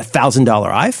be a $1,000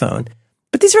 iPhone.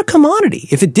 But these are a commodity.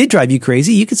 If it did drive you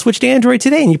crazy, you could switch to Android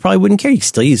today and you probably wouldn't care. You could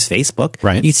still use Facebook.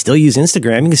 Right. You could still use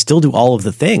Instagram. You could still do all of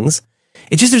the things.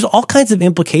 It's just there's all kinds of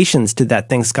implications to that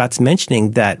thing Scott's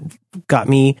mentioning that got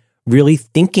me really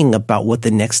thinking about what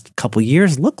the next couple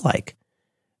years look like.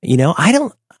 You know, I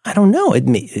don't know.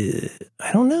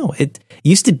 I don't know. It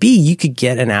used to be you could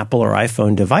get an Apple or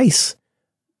iPhone device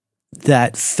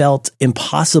that felt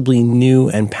impossibly new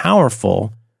and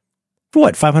powerful for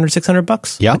what, $500,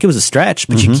 $600? Yeah. Like it was a stretch,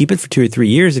 but you keep it for 2 or 3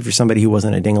 years if you're somebody who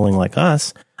wasn't a dingling like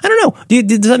us. I don't know.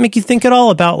 Does that make you think at all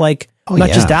about like,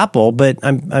 not just Apple, but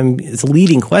it's a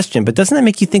leading question, but doesn't that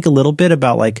make you think a little bit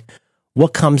about like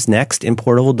what comes next in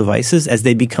portable devices as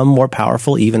they become more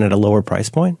powerful, even at a lower price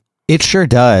point? It sure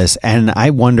does. And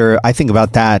I think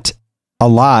about that a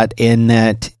lot in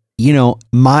that, you know,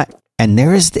 I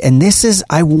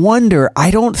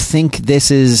don't think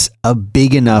this is a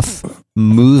big enough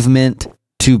movement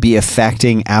to be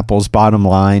affecting Apple's bottom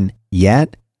line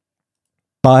yet.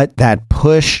 But that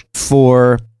push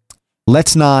for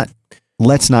let's not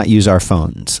use our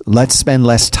phones. Let's spend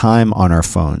less time on our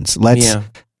phones.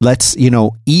 Let's, you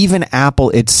know, even Apple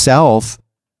itself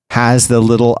has the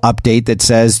little update that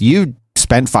says you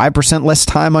spent 5% less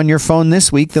time on your phone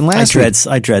this week than last week.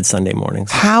 I dread Sunday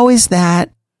mornings. How is that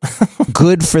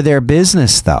good for their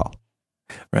business though?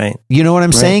 Right. You know what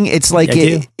I'm saying? It's like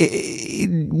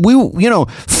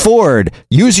Ford,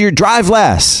 use your drive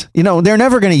less. You know, they're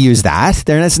never going to use that.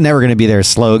 That's never going to be their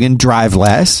slogan, drive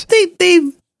less.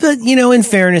 But you know, in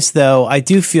fairness though, I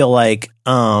do feel like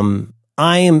I'm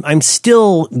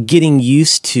still getting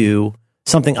used to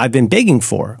something I've been begging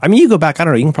for. I mean, you go back, I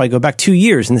don't know, you can probably go back 2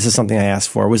 years and this is something I asked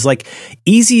for, was like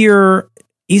easier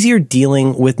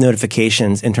dealing with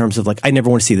notifications in terms of like, I never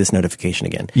want to see this notification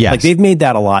again. Yes. Like they've made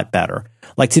that a lot better.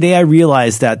 Like today I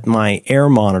realized that my Air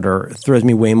monitor throws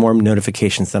me way more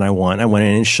notifications than I want. I went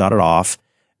in and shut it off.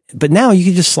 But now you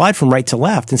can just slide from right to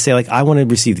left and say like, I want to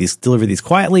receive these, deliver these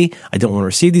quietly. I don't want to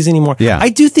receive these anymore. Yeah. I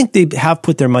do think they have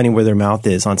put their money where their mouth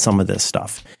is on some of this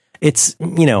stuff. It's,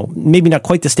 you know, maybe not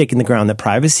quite the stake in the ground that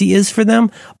privacy is for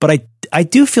them, but I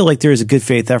do feel like there is a good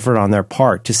faith effort on their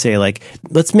part to say like,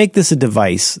 let's make this a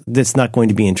device that's not going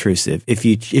to be intrusive.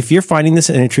 If you're finding this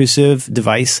an intrusive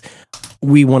device,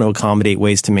 we want to accommodate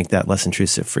ways to make that less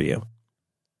intrusive for you.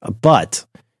 But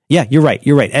yeah, you're right.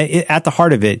 At the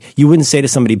heart of it, you wouldn't say to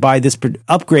somebody, buy this,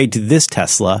 upgrade to this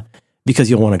Tesla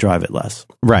because you'll want to drive it less.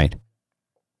 Right.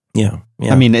 Yeah.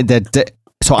 I mean,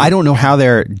 so I don't know how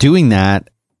they're doing that.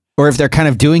 Or if they're kind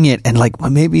of doing it and like,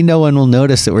 well, maybe no one will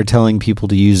notice that we're telling people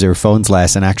to use their phones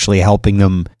less and actually helping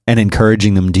them and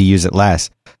encouraging them to use it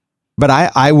less. But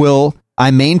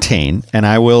I maintain and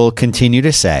I will continue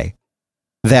to say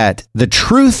that the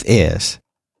truth is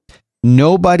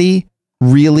nobody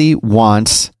really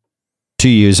wants to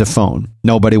use a phone.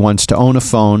 Nobody wants to own a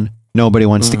phone. Nobody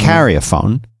wants to carry a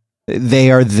phone.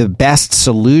 They are the best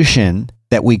solution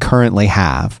that we currently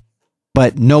have,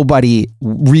 but nobody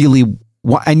really.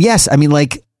 And yes, I mean,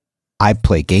 like, I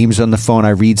play games on the phone. I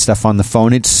read stuff on the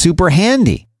phone. It's super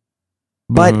handy.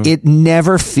 But it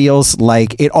never feels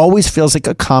like, it always feels like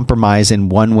a compromise in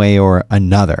one way or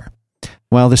another.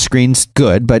 Well, the screen's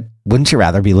good, but wouldn't you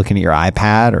rather be looking at your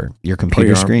iPad or your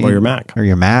computer screen? Or your Mac. Or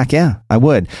your Mac, yeah, I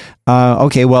would.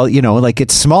 Okay, well, you know, like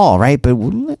it's small, right? But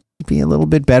wouldn't it be a little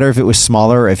bit better if it was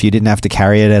smaller, if you didn't have to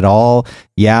carry it at all?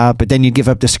 Yeah, but then you'd give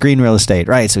up the screen real estate,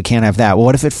 right? So we can't have that. Well,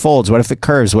 what if it folds? What if it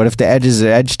curves? What if the edge is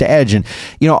edge to edge? And,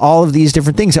 you know, all of these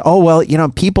different things. Oh, well, you know,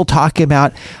 people talking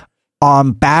about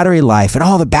battery life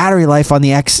and the battery life on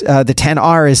the the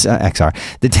 10R is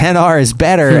XR. The 10R is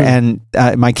better, and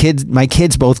my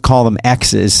kids both call them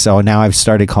X's, so now I've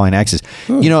started calling X's.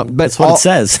 You know, but that's what it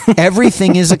says.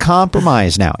 Everything is a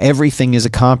compromise now. Everything is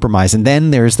a compromise, and then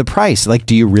there's the price. Like,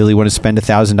 do you really want to spend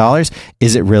 $1,000?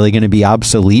 Is it really going to be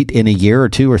obsolete in a year or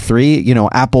 2 or 3? You know,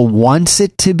 Apple wants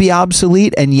it to be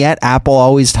obsolete, and yet Apple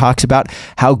always talks about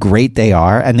how great they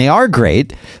are, and they are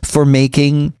great for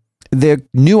making the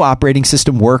new operating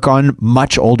system work on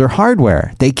much older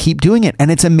hardware. They keep doing it.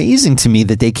 And it's amazing to me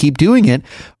that they keep doing it,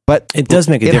 but it does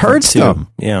make a difference. It hurts them.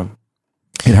 Yeah.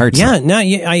 It hurts. Yeah, them. No,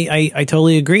 I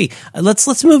totally agree.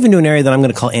 Let's move into an area that I'm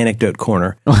going to call Anecdote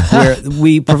Corner, where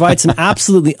we provide some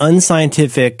absolutely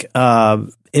unscientific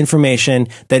information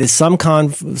that is some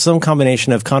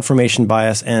combination of confirmation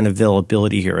bias and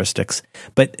availability heuristics.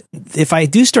 But if I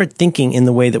do start thinking in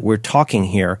the way that we're talking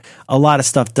here, a lot of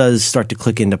stuff does start to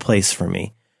click into place for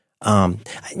me.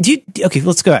 Okay,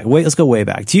 let's go back. Let's go way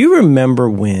back. Do you remember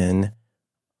when?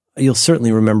 You'll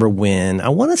certainly remember when, I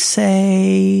want to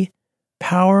say,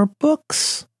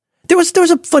 PowerBooks. There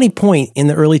was a funny point in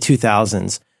the early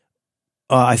 2000s.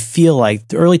 I feel like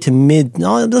the early to mid,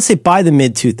 let's say by the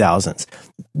mid 2000s,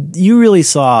 you really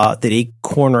saw that a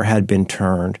corner had been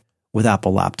turned with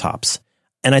Apple laptops.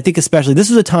 And I think especially this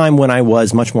was a time when I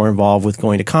was much more involved with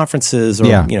going to conferences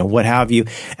or, what have you.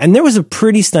 And there was a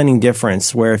pretty stunning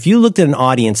difference where if you looked at an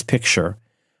audience picture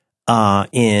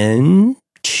in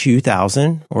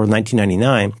 2000 or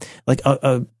 1999, like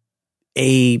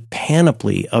a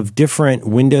panoply of different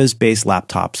Windows-based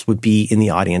laptops would be in the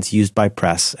audience used by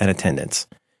press and attendants.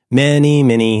 Many,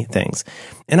 many things.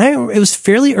 And it was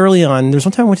fairly early on. There was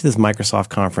one time I went to this Microsoft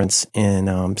conference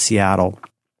in Seattle.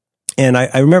 And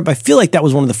I remember, I feel like that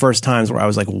was one of the first times where I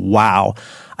was like, wow,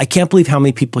 I can't believe how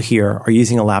many people here are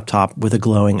using a laptop with a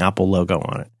glowing Apple logo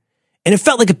on it. And it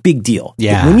felt like a big deal.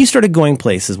 Yeah. Like when you started going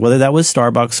places, whether that was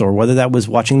Starbucks or whether that was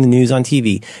watching the news on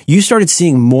TV, you started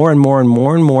seeing more and more and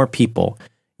more and more people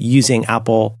using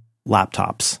Apple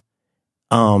laptops.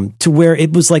 To where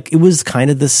it was kind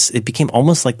of this, it became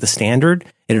almost like the standard.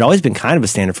 It had always been kind of a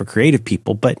standard for creative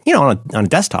people, but on a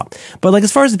desktop. But like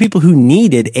as far as the people who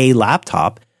needed a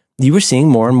laptop, you were seeing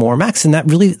more and more Macs, and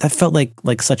that felt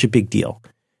like such a big deal.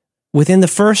 Within the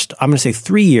first, I'm going to say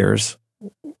 3 years,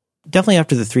 definitely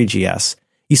after the 3GS,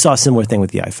 you saw a similar thing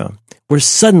with the iPhone, where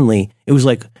suddenly it was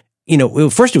like,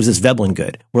 first it was this Veblen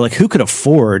good, where like who could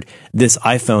afford this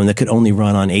iPhone that could only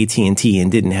run on AT&T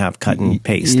and didn't have cut and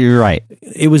paste? You're right.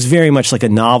 It was very much like a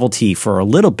novelty for a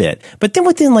little bit, but then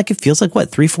within like it feels like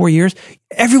 3-4 years,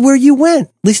 everywhere you went,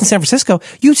 at least in San Francisco,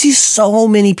 you'd see so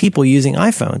many people using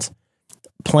iPhones,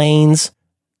 planes,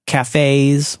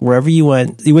 cafes, wherever you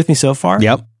went. Are you with me so far?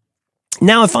 Yep.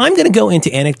 Now, if I'm going to go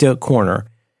into Anecdote Corner,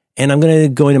 and I'm going to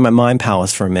go into my mind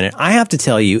palace for a minute, I have to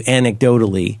tell you,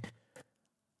 anecdotally,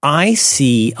 I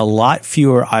see a lot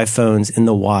fewer iPhones in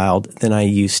the wild than I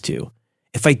used to.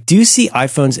 If I do see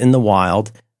iPhones in the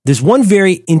wild, there's one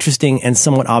very interesting and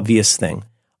somewhat obvious thing.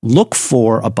 Look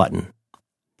for a button.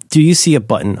 Do you see a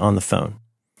button on the phone?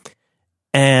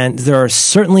 And there are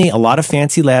certainly a lot of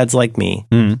fancy lads like me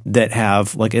that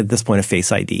have, like at this point, a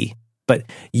Face ID. But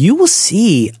you will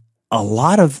see a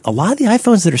lot of the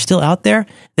iPhones that are still out there,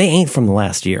 they ain't from the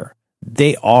last year.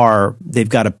 They've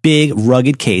got a big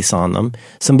rugged case on them.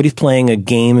 Somebody's playing a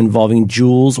game involving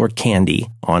jewels or candy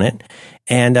on it,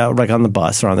 and like on the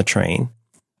bus or on the train.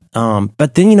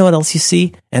 But then you know what else you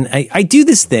see? And I do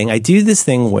this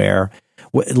thing where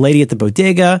a lady at the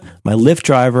bodega, my Lyft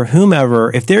driver,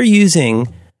 whomever, if they're using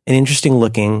an interesting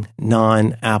looking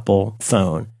non-Apple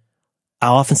phone,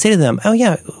 I'll often say to them, "Oh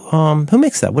yeah, who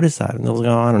makes that? What is that?" And they'll go,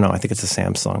 "Oh, I don't know. I think it's a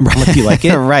Samsung." I'm like, "Do you like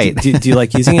it? Right? Do you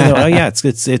like using it?" Oh yeah,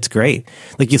 it's great.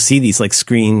 Like you'll see these like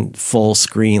full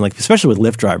screen, like especially with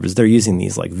Lyft drivers, they're using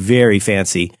these like very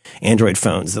fancy Android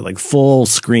phones that like full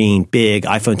screen, big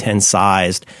iPhone 10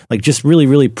 sized, like just really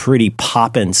really pretty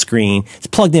poppin' screen. It's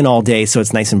plugged in all day, so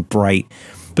it's nice and bright.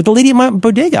 But the lady at my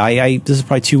bodega, this is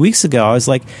probably 2 weeks ago, I was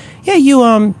like, "Yeah,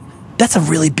 you that's a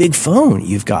really big phone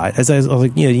you've got." As I was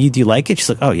like, do you like it? She's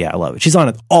like, "Oh yeah, I love it." She's on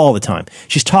it all the time.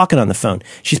 She's talking on the phone.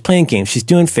 She's playing games. She's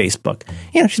doing Facebook.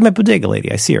 She's my bodega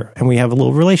lady. I see her and we have a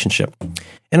little relationship. And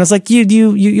I was like,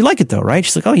 you like it though, right?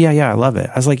 She's like, "Oh yeah, I love it."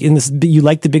 I was like, you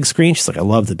like the big screen? She's like, "I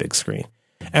love the big screen."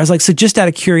 And I was like, so just out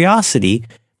of curiosity,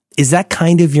 is that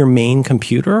kind of your main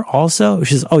computer also?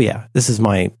 She says, "Oh yeah, this is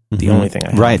the only thing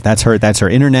I have." Right. That's her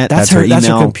internet. That's her email. That's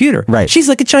her computer. Right. She's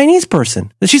like a Chinese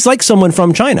person. She's like someone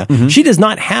from China. She does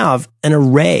not have an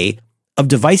array of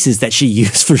devices that she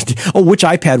uses for, which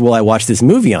iPad will I watch this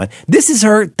movie on?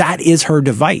 That is her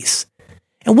device.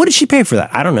 And what did she pay for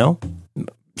that? I don't know.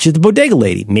 She's the bodega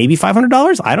lady. Maybe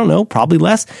 $500? I don't know. Probably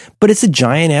less. But it's a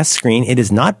giant ass screen. It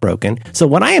is not broken. So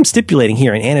what I am stipulating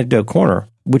here in Anecdote Corner,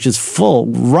 which is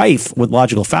rife with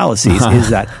logical fallacies, is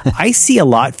that I see a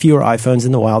lot fewer iPhones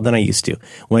in the wild than I used to.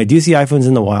 When I do see iPhones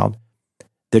in the wild,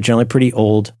 they're generally pretty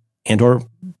old and or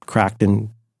cracked and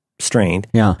strained.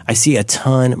 Yeah. I see a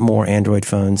ton more Android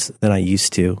phones than I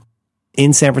used to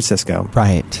in San Francisco.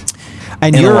 Right.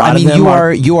 And you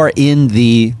are in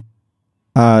the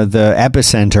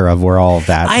epicenter of where all of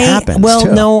that happens. Well,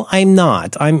 too. no, I'm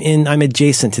not. I'm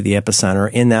adjacent to the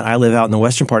epicenter in that I live out in the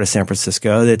western part of San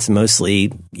Francisco. That's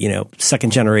mostly,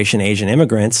 second generation Asian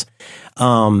immigrants,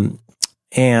 and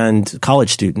college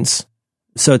students.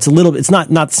 So it's not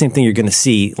the same thing you're going to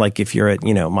see like if you're at,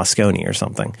 Moscone or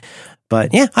something.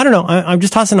 But yeah, I don't know. I'm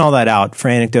just tossing all that out for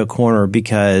Anecdote Corner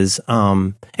because,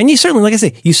 and you certainly, like I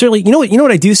say, you know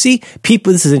what I do see?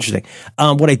 People, this is interesting.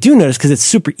 What I do notice, because it's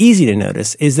super easy to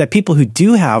notice, is that people who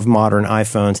do have modern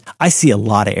iPhones, I see a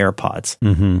lot of AirPods.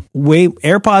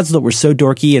 AirPods that were so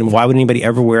dorky, and why would anybody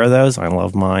ever wear those? I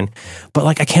love mine. But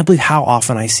like, I can't believe how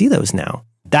often I see those now.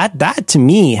 That to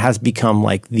me has become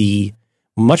like the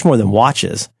much more than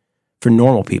watches. For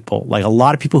normal people, like a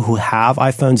lot of people who have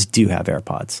iPhones do have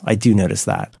AirPods. I do notice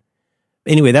that.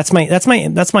 Anyway, that's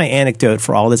my anecdote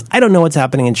for all this. I don't know what's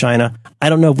happening in China. I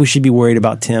don't know if we should be worried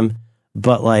about Tim,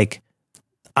 but like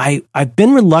I've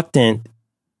been reluctant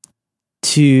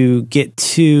to get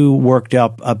too worked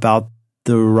up about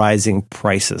the rising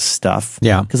prices stuff.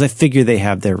 Yeah. Because I figure they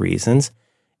have their reasons.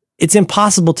 It's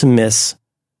impossible to miss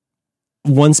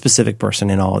one specific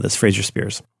person in all of this, Fraser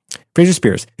Spears. Fraser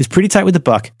Spears, who's pretty tight with the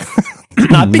buck,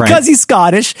 not because he's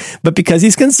Scottish, but because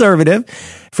he's conservative.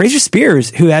 Fraser Spears,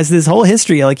 who has this whole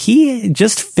history, like he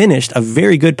just finished a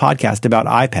very good podcast about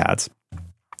iPads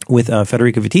with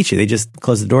Federico Viticci. They just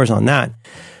closed the doors on that.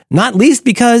 Not least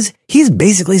because he's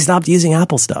basically stopped using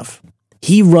Apple stuff.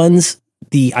 He runs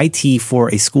the IT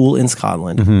for a school in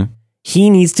Scotland. He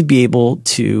needs to be able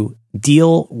to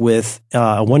deal with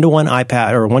a one-to-one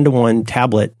iPad or a one-to-one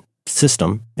tablet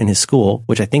system in his school,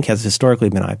 which I think has historically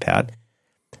been iPad.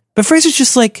 But Fraser's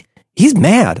just like, he's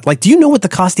mad. Like, do you know what the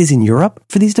cost is in Europe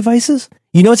for these devices?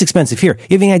 You know it's expensive here.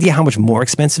 You have any idea how much more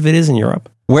expensive it is in Europe?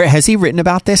 Where has he written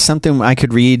about this? Something I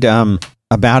could read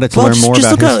about it to learn more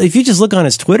about it. If you just look on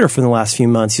his Twitter for the last few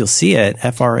months, you'll see it.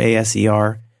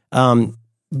 Fraser.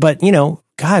 But, you know,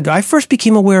 God, I first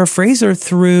became aware of Fraser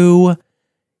through,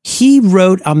 he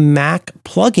wrote a Mac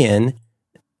plugin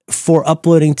for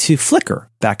uploading to Flickr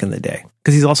back in the day,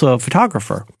 because he's also a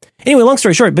photographer. Anyway, long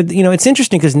story short, but you know, it's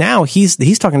interesting because now he's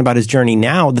talking about his journey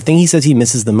now. The thing he says he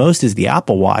misses the most is the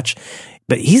Apple Watch,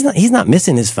 but he's not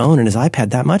missing his phone and his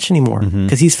iPad that much anymore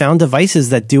because he's found devices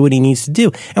that do what he needs to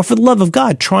do. And for the love of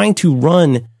God, trying to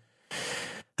run,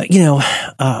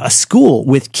 a school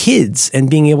with kids and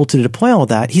being able to deploy all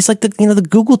that, he's like, the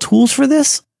Google tools for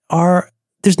this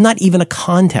there's not even a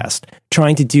contest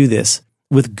trying to do this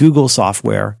with Google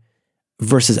software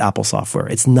versus Apple software.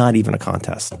 It's not even a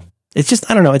contest. It's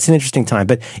just, I don't know, it's an interesting time.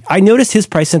 But I noticed his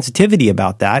price sensitivity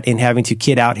about that in having to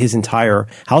kit out his entire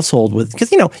household with,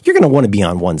 because, you're going to want to be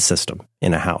on one system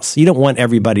in a house. You don't want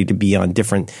everybody to be on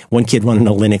one kid running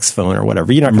a Linux phone or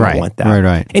whatever. You're not going to want that.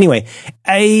 Right. Anyway,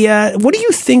 what do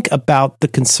you think about the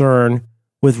concern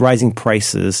with rising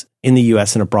prices in the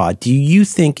U.S. and abroad? Do you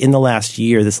think in the last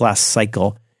year, this last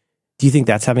cycle, do you think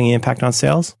that's having an impact on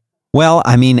sales? Well,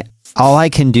 I mean, all I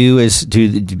can do is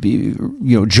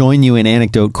join you in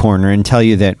Anecdote Corner and tell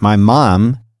you that my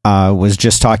mom was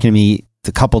just talking to me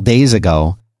a couple days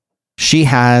ago. She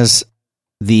has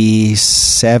the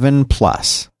 7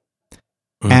 Plus.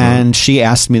 And she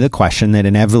asked me the question that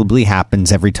inevitably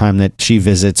happens every time that she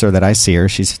visits or that I see her.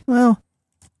 She said, well,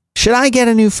 should I get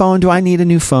a new phone? Do I need a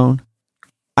new phone?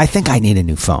 I think I need a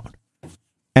new phone.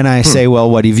 And I say,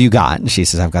 well, what have you got? And she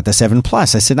says, I've got the 7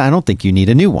 Plus. I said, I don't think you need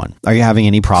a new one. Are you having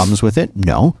any problems with it?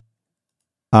 No.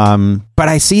 But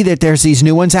I see that there's these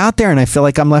new ones out there and I feel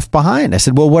like I'm left behind. I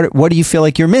said, well, what do you feel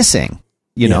like you're missing?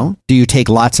 You know, do you take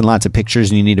lots and lots of pictures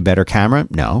and you need a better camera?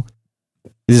 No.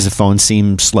 Does the phone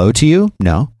seem slow to you?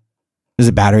 No. Is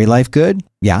the battery life good?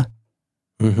 Yeah.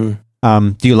 Do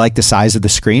you like the size of the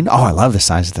screen? Oh, I love the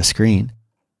size of the screen.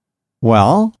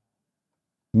 Well,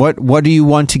 what do you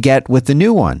want to get with the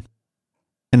new one?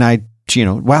 And I,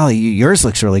 wow, yours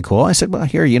looks really cool. I said, well,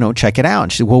 here, check it out.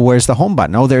 And she said, well, where's the home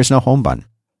button? Oh, there's no home button.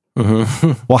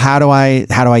 Well, how do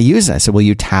I use it? I said, well,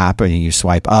 you tap and you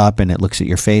swipe up and it looks at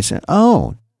your face. And,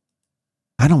 oh,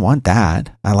 I don't want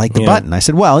that. I like the button. I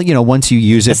said, well, once you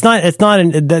use it,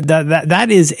 that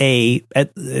is a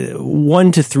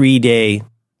 1 to 3 day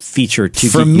feature to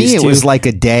for me it was like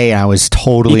a day. I was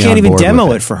totally you can't on even board demo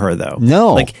with it for her though.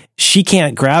 No, like she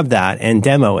can't grab that and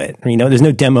demo it, there's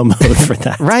no demo mode for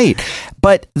that. Right.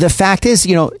 But the fact is,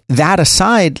 that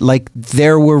aside, like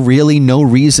there were really no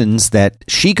reasons that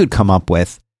she could come up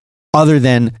with other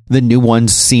than the new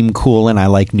ones seem cool and I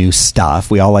like new stuff.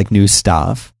 We all like new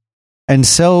stuff. And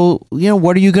so,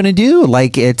 what are you going to do?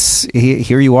 Like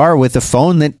here you are with a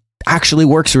phone that actually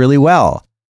works really well.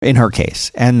 In her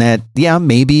case, and that,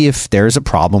 maybe if there's a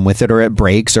problem with it or it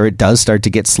breaks or it does start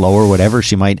to get slow or whatever,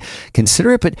 she might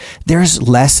consider it, but there's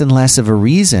less and less of a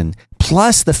reason.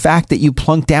 Plus the fact that you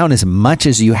plunk down as much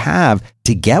as you have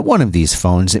to get one of these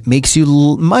phones, it makes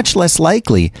you much less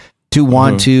likely to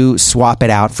want to swap it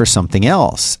out for something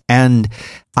else. And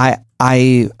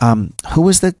who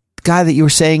was the guy that you were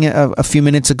saying a few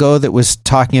minutes ago that was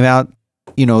talking about,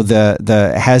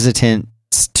 the hesitant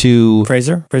to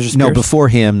Fraser Spears? No, before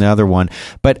him, the other one.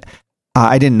 But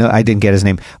I didn't get his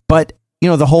name. But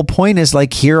the whole point is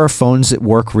like, here are phones that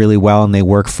work really well and they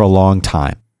work for a long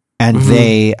time, and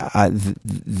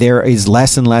there is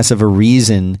less and less of a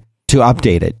reason to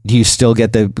update it. Do you still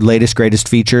get the latest, greatest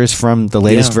features from the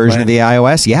latest version of the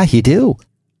iOS? Yeah, you do.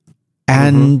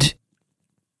 And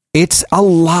it's a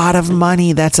lot of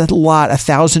money. That's a lot.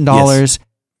 $1,000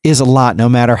 is a lot, no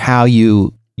matter how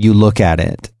you look at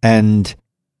it. And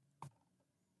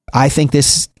I think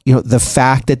this, the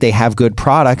fact that they have good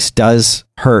products does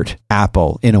hurt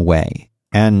Apple in a way.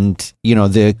 And,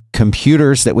 the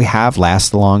computers that we have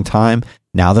last a long time.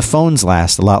 Now the phones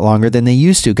last a lot longer than they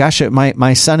used to. Gosh,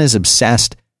 my son is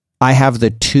obsessed. I have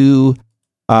the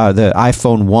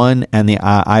iPhone 1 and the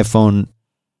iPhone,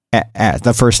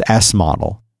 the first S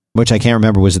model, which I can't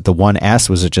remember. Was it the 1S?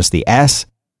 Was it just the S?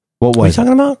 What was you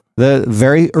talking about? The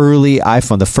very early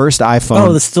iPhone, the first iPhone.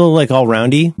 Oh, that's still like all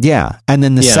roundy? Yeah. And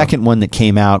then the second one that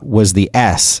came out was the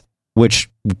S, which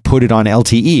put it on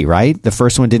LTE, right? The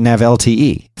first one didn't have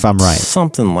LTE, if I'm right.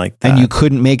 Something like that. And you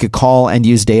couldn't make a call and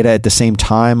use data at the same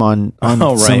time on some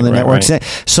of the networks. Right.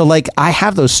 So like, I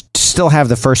have those, still have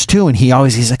the first two, and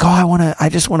he's like, I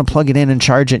just want to plug it in and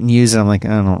charge it and use it. I'm like, I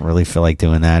don't really feel like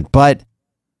doing that. But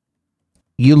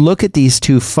you look at these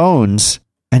two phones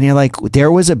and you're like,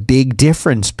 there was a big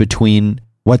difference between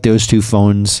what those two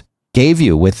phones gave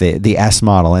you with the S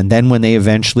model. And then when they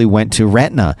eventually went to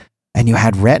Retina, and you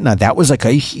had Retina, that was like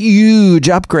a huge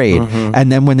upgrade. And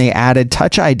then when they added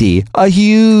Touch ID, a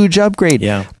huge upgrade.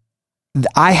 Yeah.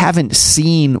 I haven't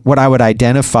seen what I would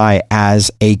identify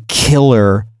as a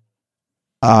killer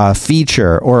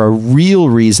feature or a real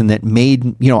reason that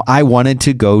made, I wanted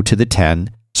to go to the 10,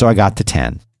 so I got the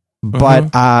 10.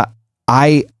 But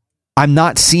I'm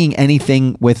not seeing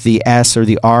anything with the S or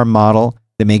the R model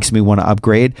that makes me want to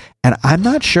upgrade. And I'm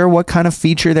not sure what kind of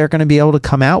feature they're going to be able to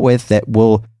come out with that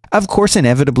will, of course,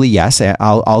 inevitably, yes,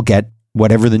 I'll get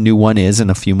whatever the new one is in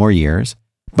a few more years.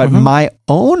 But my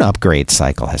own upgrade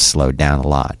cycle has slowed down a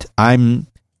lot. I'm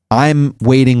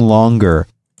waiting longer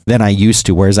than I used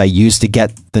to, whereas I used to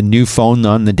get the new phone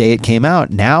on the day it came out.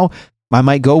 Now I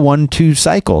might go 1-2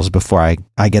 cycles before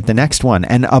I get the next one.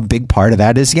 And a big part of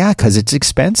that is, because it's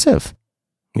expensive.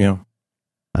 Yeah.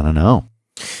 I don't know.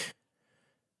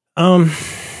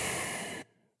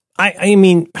 I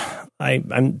mean, I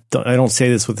don't say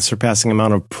this with a surpassing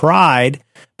amount of pride,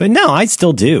 but no, I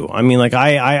still do. I mean, like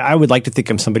I would like to think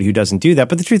I'm somebody who doesn't do that,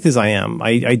 but the truth is I am.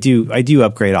 I do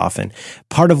upgrade often.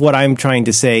 Part of what I'm trying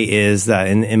to say is that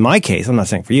in my case, I'm not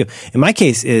saying for you, in my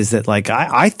case is that like,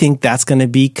 I think that's going to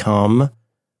become,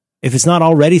 if it's not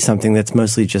already something that's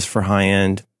mostly just for high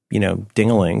end,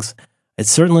 dingalings,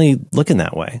 it's certainly looking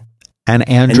that way. And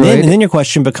Android. And then your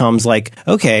question becomes like,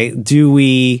 okay,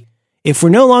 if we're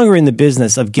no longer in the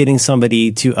business of getting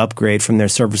somebody to upgrade from their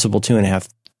serviceable 2.5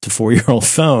 to 4-year-old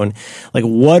phone, like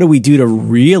what do we do to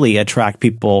really attract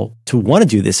people to want to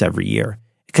do this every year?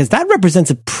 Because that represents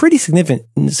a pretty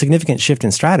significant shift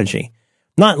in strategy.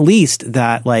 Not least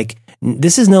that like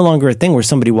this is no longer a thing where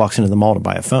somebody walks into the mall to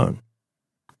buy a phone.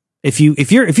 If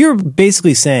you're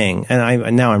basically saying,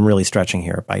 and now I'm really stretching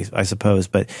here, I suppose,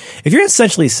 but if you're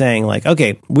essentially saying like,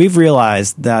 okay, we've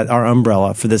realized that our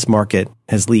umbrella for this market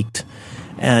has leaked,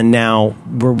 and now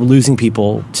we're losing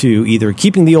people to either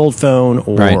keeping the old phone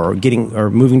or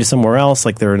moving to somewhere else,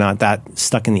 like they're not that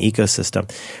stuck in the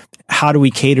ecosystem. How do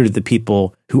we cater to the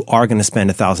people who are going to spend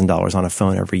 $1,000 on a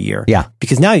phone every year? Yeah.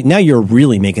 Because now you're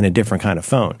really making a different kind of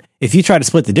phone. If you try to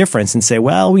split the difference and say,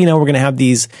 well, we're going to have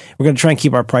these, we're going to try and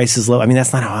keep our prices low. I mean,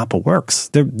 that's not how Apple works.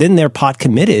 They're pot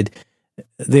committed.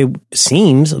 They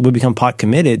would become pot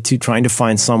committed to trying to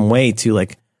find some way to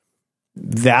like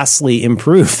vastly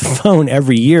improve the phone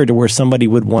every year to where somebody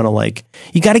would want to like,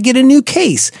 you got to get a new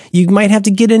case. You might have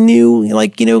to get a new,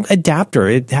 adapter.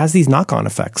 It has these knock-on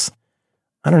effects.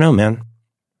 I don't know, man.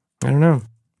 I don't know.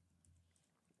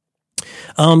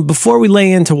 Before we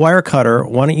lay into Wirecutter,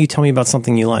 why don't you tell me about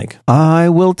something you like? I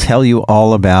will tell you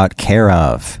all about Care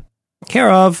of. Care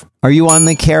of. Are you on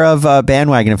the Care of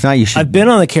bandwagon? If not, you should. I've been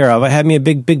on the Care of. I had me a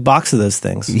big box of those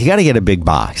things. You got to get a big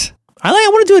box. I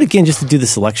want to do it again just to do the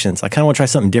selections. I kind of want to try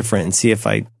something different and see if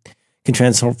I can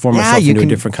transform myself into a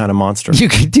different kind of monster. You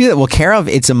can do that. Well, Care of,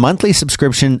 it's a monthly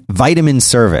subscription vitamin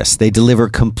service. They deliver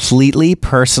completely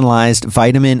personalized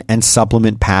vitamin and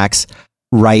supplement packs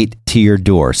right to your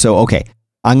door. So, okay,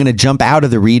 I'm going to jump out of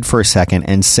the read for a second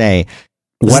and say...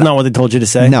 This is not what they told you to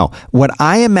say? No. What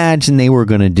I imagined they were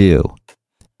going to do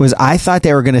was I thought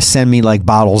they were going to send me like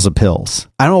bottles of pills.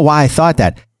 I don't know why I thought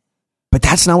that, but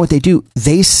that's not what they do.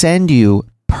 They send you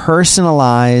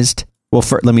personalized Well,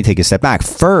 let me take a step back.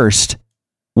 First,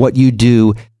 what you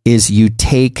do is you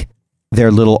take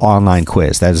their little online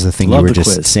quiz. That is the thing you were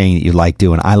just saying that you like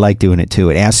doing. I like doing it too.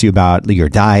 It asks you about your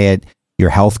diet, your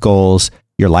health goals,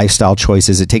 your lifestyle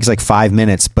choices. It takes like 5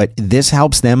 minutes, but this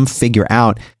helps them figure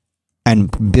out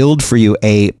and build for you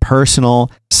a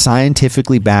personal,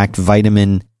 scientifically backed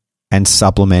vitamin and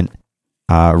supplement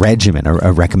regimen,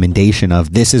 a recommendation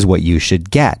of this is what you should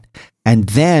get. And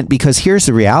then, because here's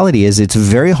the reality is it's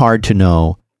very hard to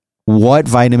know what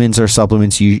vitamins or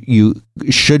supplements you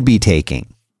should be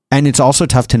taking. And it's also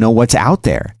tough to know what's out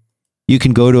there. You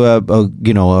can go to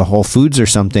a Whole Foods or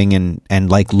something and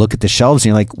like look at the shelves and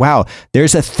you're like, wow,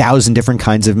 there's 1,000 different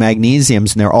kinds of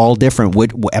magnesiums and they're all different.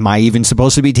 Am I even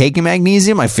supposed to be taking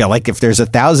magnesium? I feel like if there's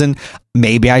 1,000,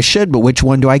 maybe I should, but which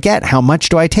one do I get? How much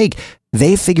do I take?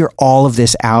 They figure all of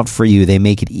this out for you. They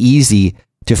make it easy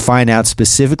to find out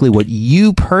specifically what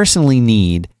you personally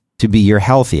need to be your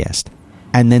healthiest.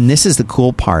 And then this is the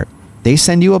cool part. They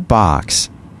send you a box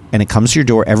and it comes to your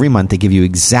door every month. They give you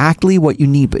exactly what you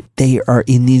need, but they are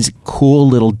in these cool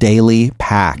little daily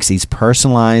packs, these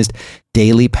personalized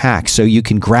daily packs. So you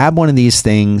can grab one of these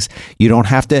things. You don't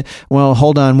have to, well,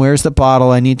 hold on, where's the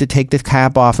bottle? I need to take the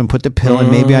cap off and put the pill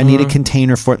in. Maybe I need a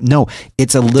container for it. No,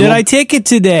 it's a little... Did I take it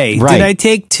today? Right. Did I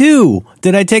take 2?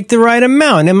 Did I take the right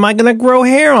amount? Am I going to grow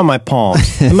hair on my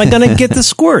palms? Am I going to get the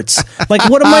squirts? Like,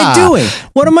 what am I doing?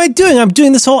 What am I doing? I'm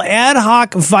doing this whole ad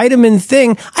hoc vitamin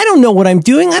thing. I don't know what I'm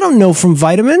doing. I don't know from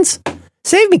vitamins.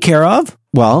 Save me, Care of.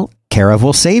 Well, Care of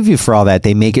will save you for all that.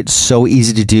 They make it so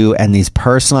easy to do, and these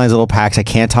personalized little packs, I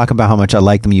can't talk about how much I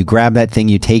like them. You grab that thing,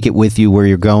 you take it with you where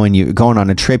you're going. You're going on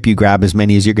a trip, you grab as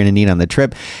many as you're going to need on the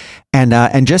trip.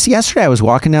 And just yesterday, I was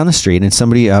walking down the street, and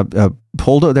somebody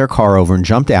pulled their car over and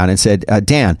jumped out and said,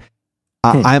 Dan,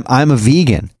 I'm a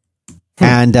vegan.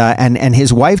 And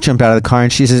his wife jumped out of the car,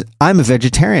 and she says, I'm a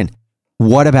vegetarian.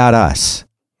 What about us?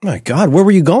 My God, where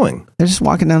were you going? They're just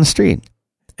walking down the street.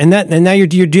 And now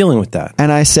you're dealing with that.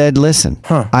 And I said, listen,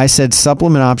 I said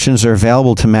supplement options are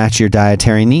available to match your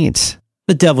dietary needs.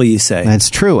 The devil you say. That's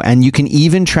true. And you can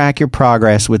even track your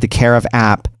progress with the Care of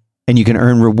app, and you can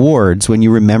earn rewards when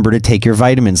you remember to take your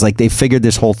vitamins. Like, they figured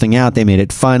this whole thing out. They made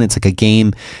it fun. It's like a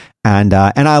game. And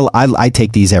I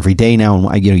take these every day now.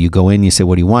 And you go in, you say,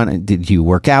 what do you want? Did you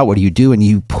work out? What do you do? And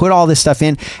you put all this stuff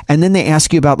in. And then they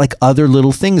ask you about like other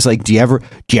little things. Like, do you ever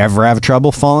have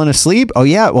trouble falling asleep? Oh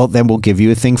yeah. Well, then we'll give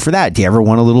you a thing for that. Do you ever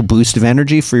want a little boost of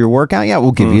energy for your workout? Yeah,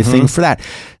 we'll give you a thing for that.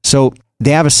 So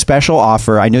they have a special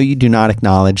offer. I know you do not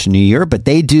acknowledge New Year, but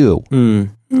they do.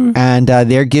 And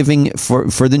they're giving for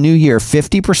the new year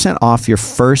 50% off your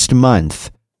first month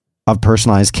of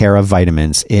personalized Care of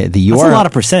vitamins. That's a lot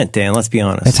of percent, Dan. Let's be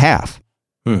honest. It's half.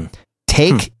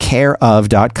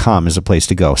 TakeCareOf.com is a place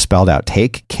to go. Spelled out.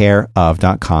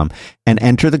 TakeCareOf.com and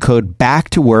enter the code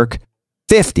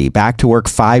BACK2WORK50.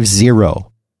 BACK2WORK50.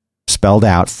 Spelled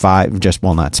out 5.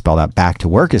 Not spelled out. Back to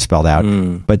work is spelled out,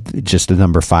 but just the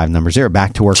number 5, number 0.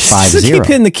 BACK2WORK50. Just keep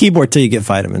hitting the keyboard till you get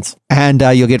vitamins, and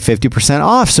you'll get 50%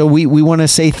 off. So we want to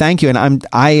say thank you, and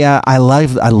I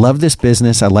love this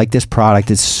business. I like this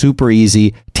product. It's super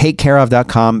easy.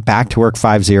 TakeCareOf.com.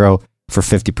 BACK2WORK50 for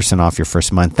 50% off your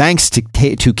first month. Thanks to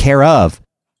Care of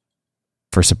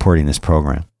for supporting this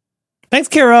program. Thanks,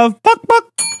 Care of. Buck, buck.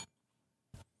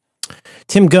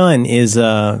 Tim Gunn is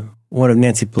one of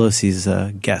Nancy Pelosi's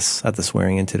guests at the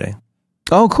swearing-in today.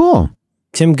 Oh, cool.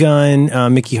 Tim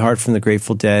Gunn, Mickey Hart from the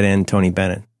Grateful Dead, and Tony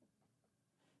Bennett.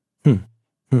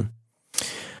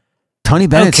 Tony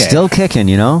Bennett's still kicking,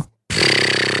 you know?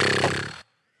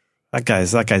 That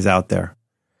guy's out there.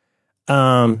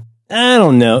 I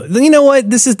don't know. You know what?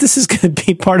 This is going to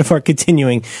be part of our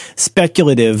continuing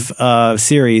speculative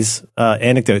series,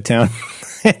 Anecdote Town,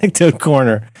 Anecdote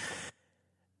Corner.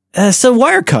 So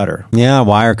Wirecutter. Yeah,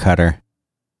 Wirecutter.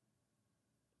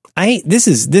 This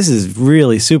is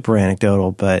really super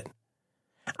anecdotal, but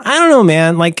I don't know,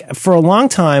 man. Like, for a long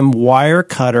time,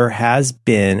 Wirecutter has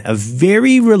been a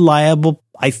very reliable,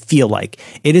 I feel like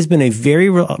it has been a very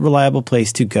reliable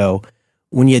place to go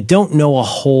when you don't know a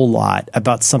whole lot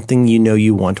about something you know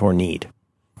you want or need.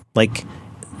 Like,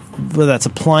 whether that's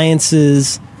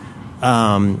appliances,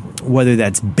 whether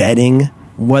that's bedding,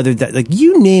 whether that, like,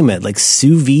 you name it, like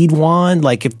sous vide wand.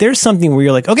 Like, if there's something where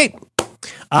you're like, okay,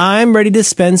 I'm ready to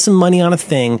spend some money on a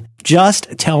thing,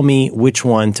 just tell me which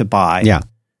one to buy. Yeah.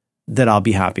 That I'll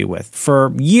be happy with.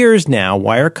 For years now,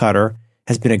 Wirecutter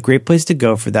has been a great place to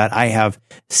go for that. I have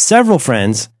several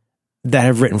friends that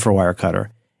have written for Wirecutter,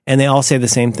 and they all say the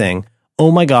same thing. Oh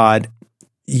my God,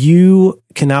 you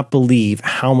cannot believe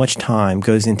how much time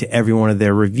goes into every one of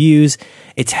their reviews.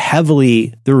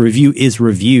 The review is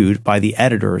reviewed by the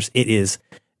editors. It is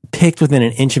picked within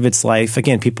an inch of its life.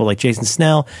 Again, people like Jason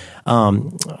Snell,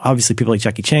 obviously people like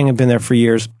Jackie Chang have been there for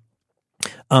years.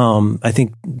 I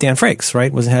think Dan Frakes,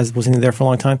 right, wasn't there for a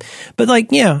long time. But like,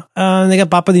 they got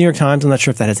bought by the New York Times. I'm not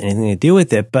sure if that has anything to do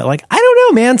with it, but like, I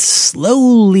don't know, man.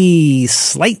 Slowly,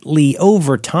 slightly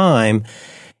over time,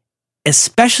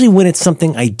 especially when it's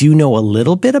something I do know a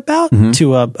little bit about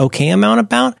to a okay amount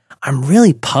about, I'm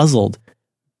really puzzled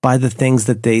by the things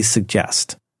that they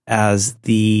suggest as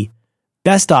the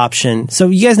best option. So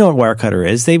you guys know what Wirecutter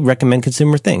is. They recommend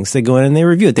consumer things. They go in and they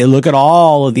review it. They look at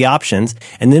all of the options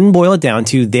and then boil it down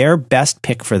to their best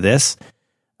pick for this.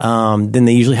 Then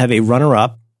they usually have a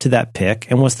runner-up to that pick.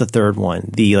 And what's the third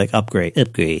one? The like upgrade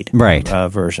right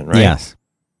version, right? Yes.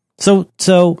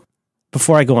 So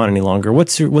before I go on any longer,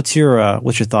 what's your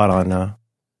thought on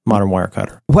modern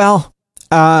Wirecutter? Well,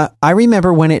 I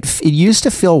remember when it used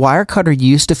to feel, Wirecutter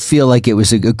used to feel like it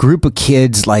was a group of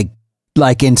kids like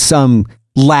in some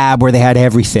lab where they had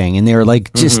everything and they were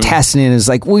like just testing it. It's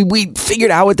like we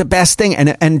figured out what the best thing,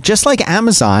 and just like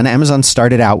Amazon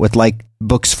started out with like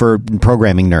books for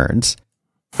programming nerds.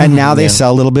 And now they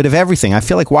sell a little bit of everything. I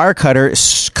feel like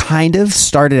Wirecutter kind of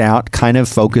started out kind of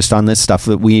focused on this stuff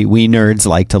that we nerds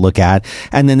like to look at.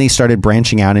 And then they started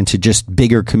branching out into just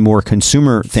bigger, more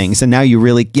consumer things. And now you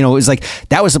really, it was like,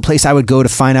 that was the place I would go to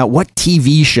find out what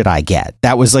TV should I get.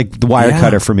 That was like the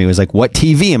Wirecutter for me. It was like, what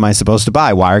TV am I supposed to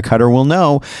buy? Wirecutter will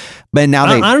know. But now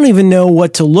I don't even know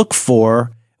what to look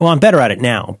for. Well, I'm better at it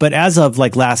now, but as of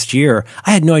like last year,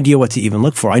 I had no idea what to even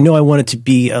look for. I know I wanted to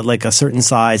be like a certain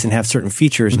size and have certain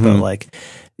features, but like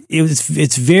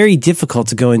it's very difficult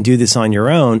to go and do this on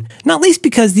your own. Not least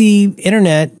because the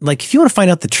internet, like if you want to find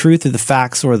out the truth or the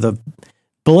facts or the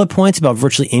bullet points about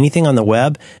virtually anything on the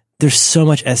web, there's so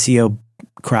much SEO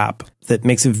crap that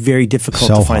makes it very difficult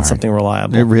to find something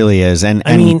reliable. It really is. And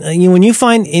I mean,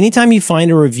 anytime you find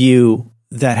a review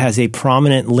that has a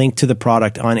prominent link to the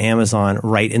product on Amazon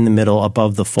right in the middle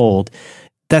above the fold,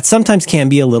 that sometimes can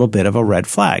be a little bit of a red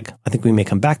flag. I think we may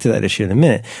come back to that issue in a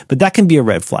minute, but that can be a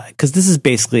red flag because this is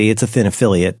basically, it's a thin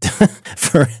affiliate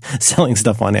for selling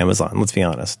stuff on Amazon. Let's be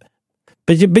honest.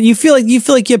 But you feel like you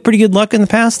had pretty good luck in the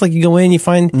past. Like you go in, you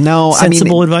find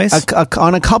sensible advice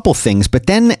on a couple things, but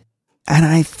then, and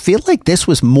I feel like this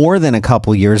was more than a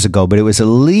couple years ago, but it was at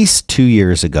least 2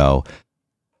 years ago.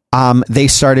 They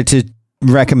started to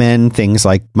recommend things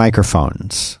like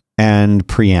microphones and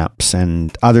preamps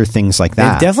and other things like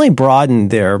that. They've definitely broadened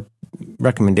their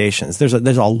recommendations. There's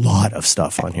a lot of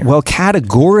stuff on here. Well,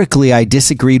 categorically, I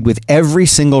disagreed with every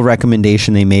single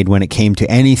recommendation they made when it came to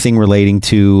anything relating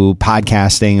to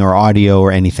podcasting or audio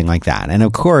or anything like that. And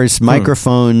of course,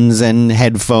 microphones and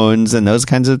headphones and those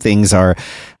kinds of things are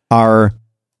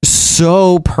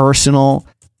so personal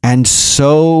and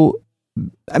so,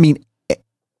 I mean,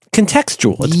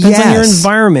 contextual. It depends on your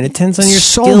environment. It depends on your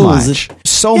skills.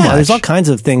 So much. There's all kinds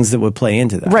of things that would play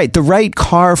into that. Right. The right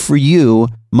car for you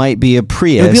might be a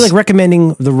Prius. It would be like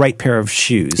recommending the right pair of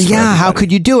shoes. Yeah. How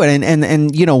could you do it?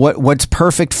 And what's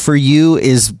perfect for you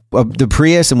is the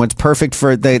Prius, and what's perfect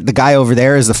for the guy over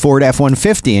there is the Ford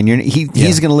F-150. And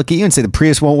he's going to look at you and say, the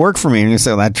Prius won't work for me. And you're going to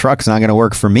say, well, that truck's not going to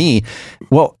work for me.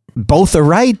 Well, both are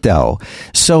right though.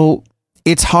 So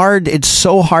it's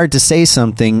so hard to say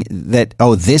something that,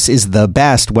 oh, this is the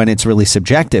best when it's really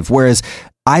subjective. Whereas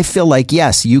I feel like,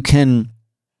 yes, you can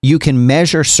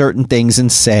measure certain things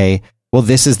and say, well,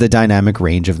 this is the dynamic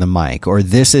range of the mic, or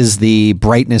this is the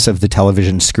brightness of the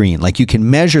television screen. Like you can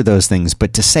measure those things,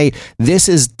 but to say this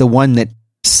is the one that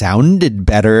sounded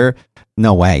better,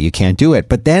 no way, you can't do it.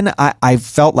 But then I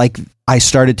felt like I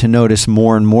started to notice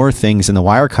more and more things in the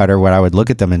Wirecutter where I would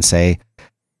look at them and say,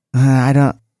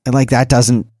 that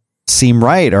doesn't seem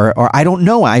right, or I don't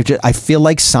know. I feel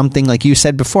like something, like you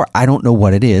said before, I don't know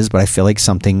what it is, but I feel like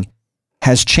something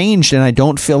has changed, and I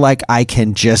don't feel like I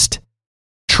can just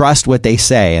trust what they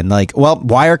say. And like, well,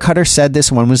 Wirecutter said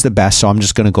this one was the best, so I'm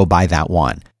just going to go buy that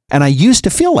one. And I used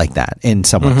to feel like that in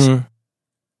some ways.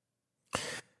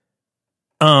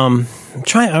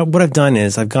 What I've done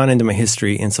is I've gone into my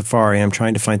history in Safari. I'm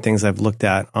trying to find things I've looked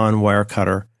at on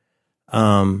Wirecutter.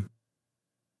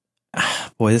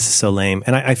 Boy, this is so lame.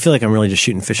 And I feel like I'm really just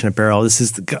shooting fish in a barrel.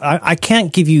 I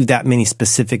can't give you that many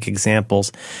specific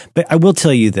examples, but I will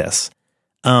tell you this.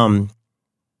 There are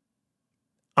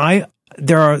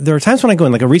times when I go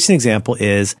in, like a recent example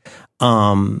is,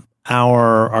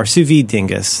 our sous vide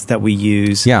dingus that we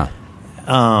use. Yeah.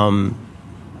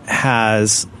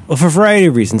 Has, well, for a variety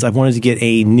of reasons, I've wanted to get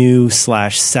a new /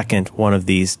 second one of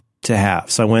these to have.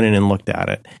 So I went in and looked at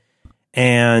it,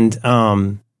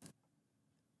 and,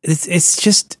 it's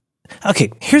just,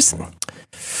 okay,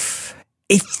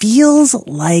 it feels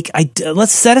like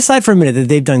let's set aside for a minute that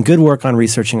they've done good work on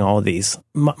researching all of these.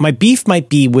 My beef might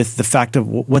be with the fact of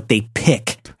what they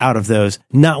pick out of those,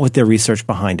 not with their research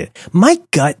behind it. My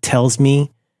gut tells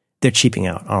me they're cheaping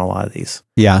out on a lot of these.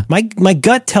 Yeah. My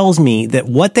gut tells me that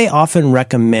what they often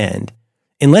recommend,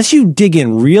 unless you dig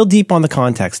in real deep on the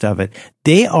context of it,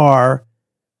 they are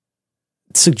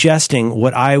suggesting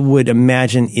what I would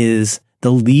imagine is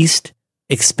the least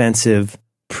expensive,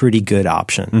 pretty good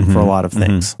option for a lot of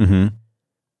things.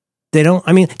 They don't,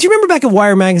 I mean, do you remember back at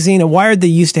Wire Magazine? At Wired, they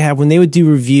used to have, when they would do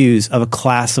reviews of a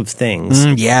class of things,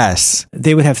 yes,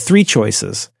 they would have three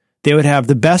choices. They would have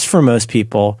the best for most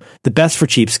people, the best for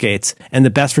cheapskates, and the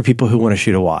best for people who want to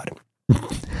shoot a wad.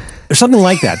 Or something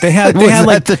like that. They had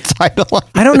like the title.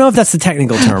 I don't know if that's the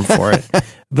technical term for it,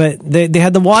 but they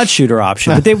had the wad shooter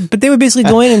option. But they would basically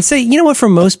go in and say, you know what, for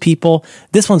most people,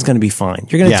 this one's going to be fine.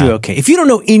 You're going to do okay. If you don't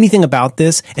know anything about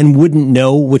this and wouldn't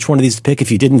know which one of these to pick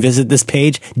if you didn't visit this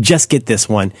page, just get this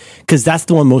one, because that's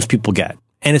the one most people get.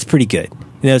 And it's pretty good.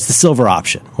 You know, it's the silver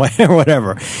option, or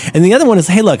whatever. And the other one is,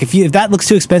 hey, look, if that looks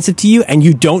too expensive to you and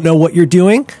you don't know what you're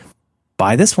doing,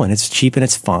 buy this one. It's cheap and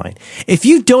it's fine. If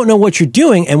you don't know what you're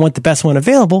doing and want the best one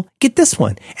available, get this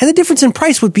one. And the difference in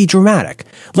price would be dramatic.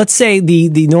 Let's say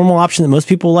the normal option that most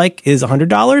people like is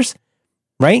 $100,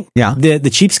 right? Yeah. The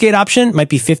cheapskate option might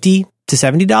be $50 to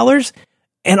 $70.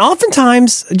 And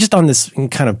oftentimes, just on this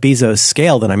kind of Bezos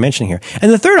scale that I'm mentioning here.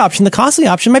 And the third option, the costly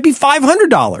option, might be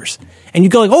 $500. And you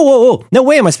go like, whoa, no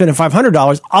way am I spending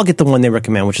 $500. I'll get the one they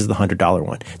recommend, which is the $100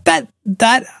 one.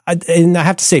 And I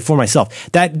have to say for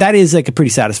myself, that is like a pretty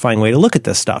satisfying way to look at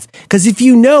this stuff. Because if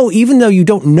you know, even though you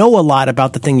don't know a lot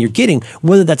about the thing you're getting,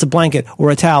 whether that's a blanket or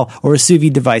a towel or a sous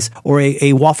vide device or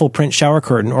a waffle print shower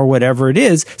curtain or whatever it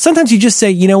is, sometimes you just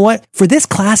say, you know what, for this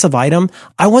class of item,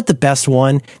 I want the best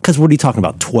one. Because what are you talking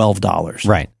about? $12.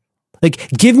 Right. Like,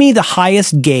 give me the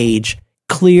highest gauge,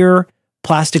 clear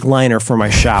plastic liner for my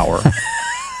shower.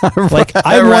 Like,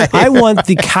 I want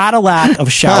the Cadillac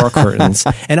of shower curtains,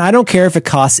 and I don't care if it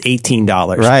costs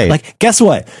 $18. Right. Like, guess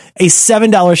what? A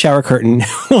 $7 shower curtain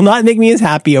will not make me as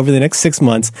happy over the next 6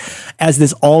 months as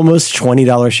this almost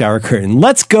 $20 shower curtain.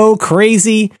 Let's go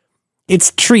crazy.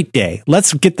 It's treat day.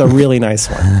 Let's get the really nice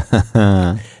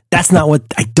one. That's not what,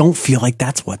 I don't feel like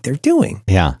that's what they're doing.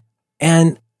 Yeah.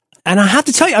 And I have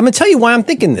to tell you, I'm going to tell you why I'm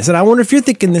thinking this. And I wonder if you're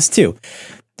thinking this too.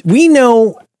 We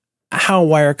know how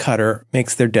Wirecutter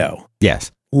makes their dough.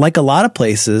 Yes. Like a lot of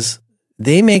places,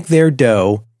 they make their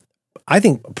dough, I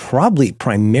think, probably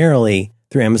primarily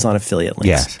through Amazon affiliate links.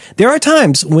 Yes. There are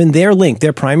times when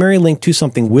their primary link to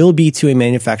something will be to a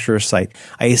manufacturer's site.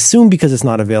 I assume because it's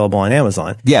not available on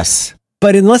Amazon. Yes.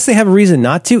 But unless they have a reason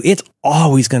not to, it's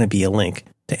always going to be a link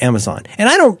to Amazon. And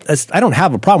I don't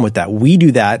have a problem with that. We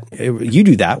do that. You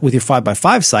do that with your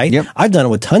 5x5 site. Yep. I've done it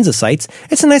with tons of sites.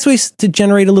 It's a nice way to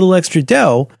generate a little extra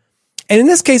dough. And in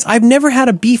this case, I've never had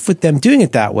a beef with them doing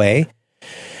it that way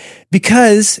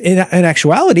because in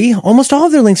actuality, almost all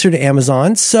of their links are to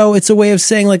Amazon. So it's a way of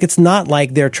saying, like, it's not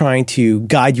like they're trying to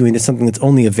guide you into something that's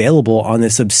only available on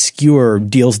this obscure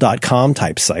deals.com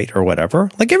type site or whatever.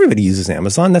 Like, everybody uses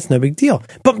Amazon. That's no big deal.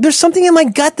 But there's something in my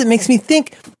gut that makes me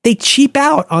think they cheap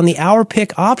out on the hour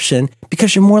pick option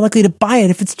because you're more likely to buy it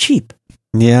if it's cheap.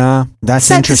 Yeah,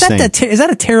 that's interesting. Is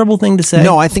that a terrible thing to say?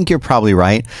 No, I think you're probably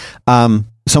right.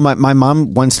 So my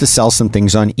mom wants to sell some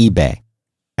things on eBay,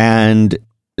 and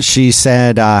she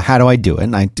said, how do I do it?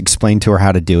 And I explained to her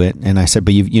how to do it. And I said,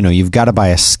 but you've got to buy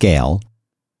a scale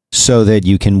so that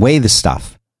you can weigh the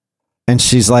stuff. And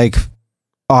she's like,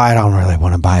 oh, I don't really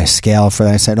want to buy a scale for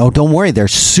that. I said, oh, don't worry. They're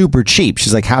super cheap.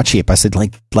 She's like, how cheap? I said,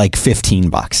 like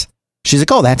 $15. She's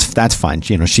like, oh, that's fine.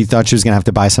 You know, she thought she was going to have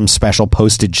to buy some special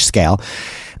postage scale.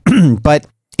 But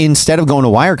instead of going to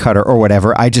Wirecutter or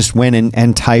whatever, I just went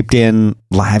and typed in,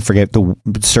 I forget the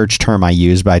search term I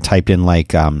used, but I typed in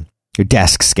like your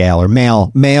desk scale or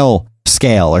mail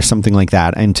scale or something like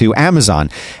that into Amazon.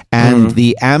 And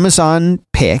the Amazon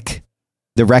pick,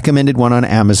 the recommended one on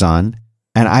Amazon,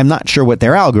 and I'm not sure what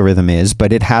their algorithm is,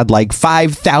 but it had like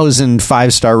 5,000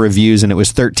 5-star reviews and it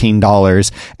was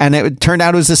 $13. And it turned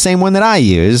out it was the same one that I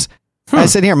use. I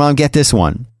said, here, Mom, get this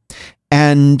one.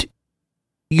 And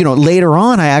later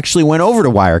on, I actually went over to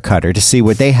Wirecutter to see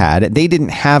what they had. They didn't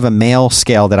have a mail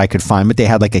scale that I could find, but they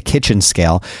had like a kitchen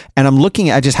scale. And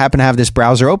I just happened to have this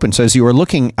browser open. So as you were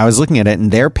looking, I was looking at it,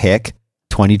 and their pick,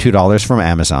 $22 from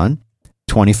Amazon,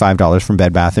 $25 from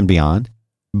Bed Bath & Beyond.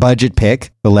 Budget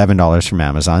pick, $11 from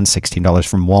Amazon, $16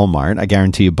 from Walmart. I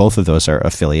guarantee you both of those are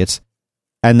affiliates.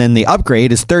 And then the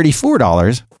upgrade is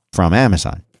 $34 from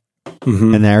Amazon.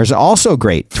 And there's also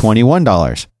great,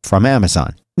 $21 from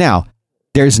Amazon. Now,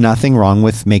 there's nothing wrong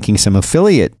with making some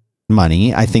affiliate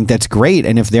money, I think that's great.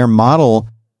 And if their model,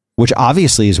 which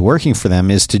obviously is working for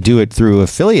them, is to do it through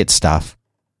affiliate stuff,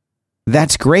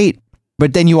 that's great.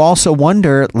 But then you also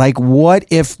wonder, like, what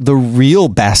if the real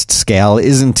best scale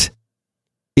isn't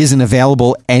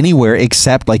available anywhere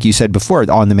except, like you said before,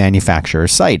 on the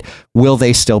manufacturer's site? Will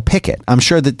they still pick it? I'm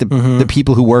sure that the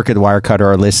people who work at Wirecutter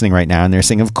are listening right now, and they're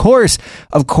saying, of course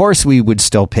we would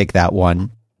still pick that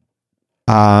one.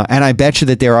 And I bet you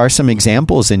that there are some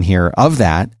examples in here of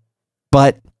that.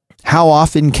 But how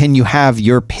often can you have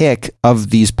your pick of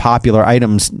these popular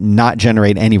items not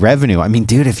generate any revenue? I mean,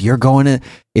 dude, if you're going to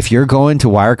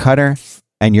Wirecutter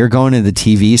and you're going to the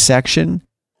TV section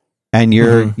and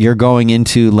you're going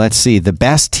into, let's see, the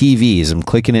best TVs, I'm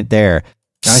clicking it there.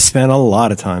 I spent a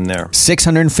lot of time there.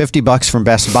 $650 from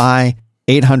Best Buy,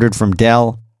 $800 from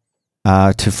Dell,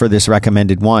 for this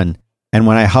recommended one. And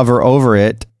when I hover over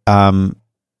it,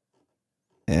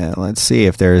 let's see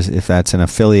if that's an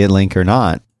affiliate link or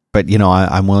not. But,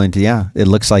 I'm willing to, it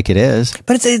looks like it is.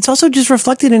 But it's also just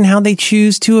reflected in how they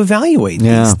choose to evaluate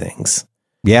these things.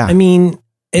 Yeah. I mean,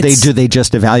 do they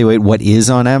just evaluate what is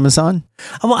on Amazon?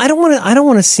 Well, I don't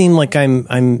want to seem like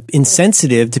I'm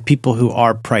insensitive to people who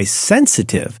are price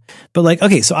sensitive. But like,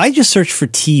 okay, so I just searched for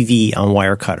TV on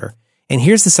Wirecutter, and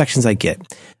here's the sections I get.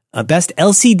 Best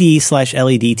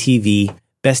LCD/LED TV,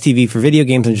 best TV for video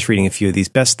games. I'm just reading a few of these.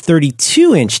 Best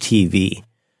 32-inch TV.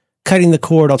 Cutting the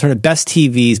cord, alternative, best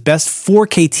TVs, best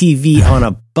 4K TV on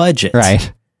a budget.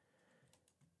 Right.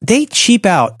 They cheap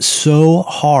out so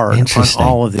hard on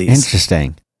all of these.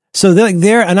 Interesting. So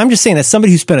they're, and I'm just saying, as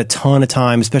somebody who spent a ton of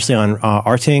time, especially on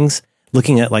Artings,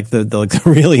 looking at like the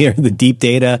really the deep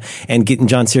data and getting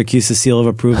John Syracuse's seal of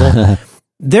approval,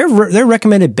 their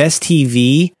recommended best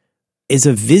TV is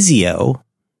a Vizio.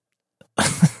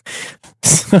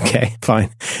 Okay, fine.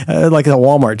 Like a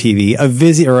Walmart TV, a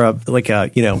Vizio, or a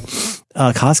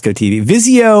Costco TV.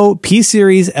 Vizio P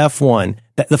Series F1.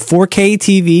 The 4K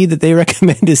TV that they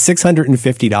recommend is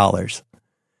 $650.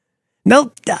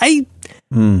 Now, I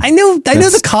know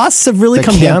the costs have really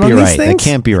come down on these things. That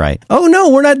can't be right. Oh no,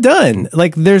 we're not done.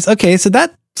 Like so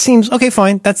that seems okay.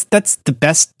 Fine. That's the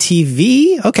best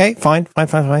TV. Okay, fine.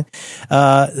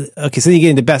 Okay, so you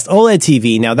get into best OLED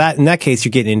TV. Now in that case,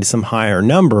 you're getting into some higher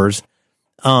numbers.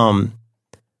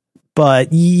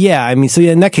 But yeah, I mean, so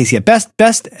yeah, in that case, yeah, best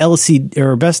LCD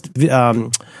or best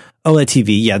OLED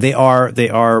TV. Yeah, they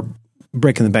are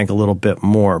breaking the bank a little bit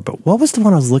more. But what was the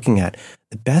one I was looking at?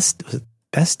 The best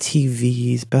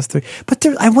TVs, best 3. But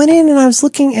I went in and I was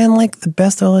looking and like the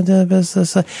best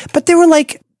OLED, but they were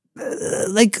like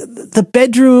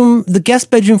the guest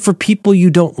bedroom for people you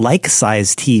don't like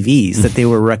size TVs that they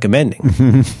were recommending.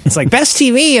 It's like best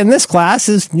TV in this class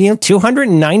is,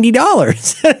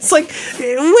 $290. It's like,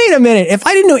 wait a minute. If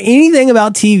I didn't know anything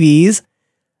about TVs,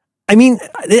 I mean,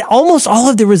 almost all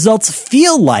of the results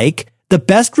feel like the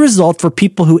best result for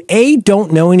people who A,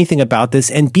 don't know anything about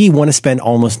this, and B, want to spend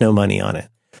almost no money on it,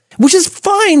 which is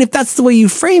fine if that's the way you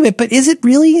frame it. But is it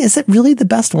really the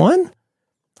best one?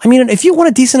 I mean, if you want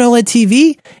a decent OLED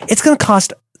TV, it's going to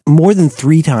cost more than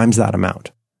 3 times that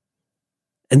amount.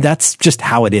 And that's just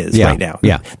how it is right now.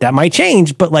 Yeah. That might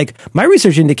change, but like my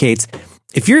research indicates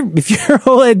if your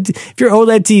OLED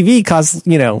TV costs,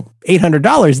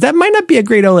 $800, that might not be a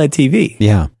great OLED TV.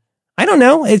 Yeah. I don't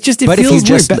know. It feels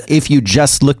weird. If you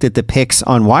just looked at the pics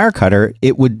on Wirecutter,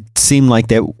 it would seem like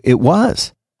that it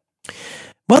was.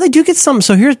 Well, they do get some.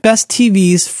 So here's best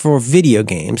TVs for video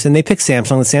games, and they pick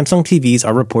Samsung. The Samsung TVs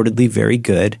are reportedly very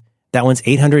good. That one's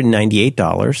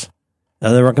 $898.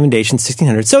 Other recommendation,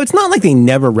 $1,600. So it's not like they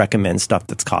never recommend stuff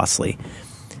that's costly.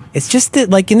 It's just that,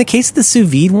 like in the case of the sous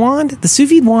vide wand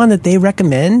that they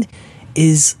recommend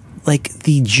is like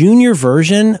the junior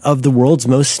version of the world's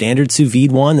most standard sous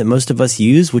vide wand that most of us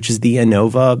use, which is the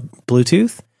Anova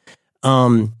Bluetooth.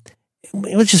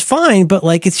 Which is fine, but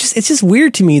like it's just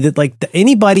weird to me that like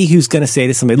anybody who's going to say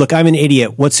to somebody, "Look, I'm an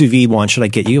idiot. What sous vide wand should I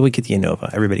get you?" We get the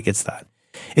Anova. Everybody gets that.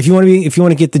 If you want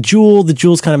to get the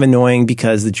Juul's kind of annoying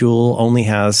because the Juul only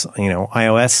has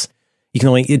iOS.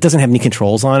 It doesn't have any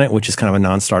controls on it, which is kind of a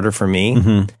non-starter for me.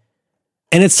 Mm-hmm.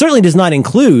 And it certainly does not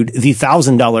include the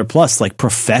 $1,000 plus like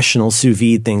professional sous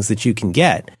vide things that you can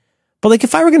get. But like,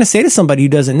 if I were going to say to somebody who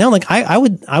doesn't know, like I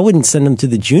wouldn't send them to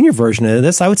the junior version of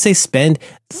this. I would say spend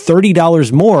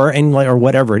 $30 more or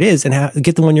whatever it is, and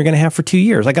get the one you're going to have for 2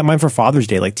 years. I got mine for Father's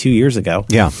Day like 2 years ago.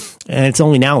 Yeah, and it's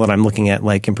only now that I'm looking at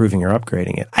like improving or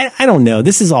upgrading it. I don't know.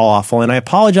 This is all awful, and I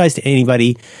apologize to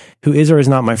anybody who is or is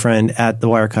not my friend at the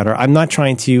Wirecutter. I'm not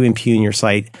trying to impugn your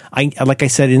site. Like I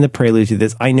said in the prelude to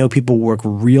this, I know people work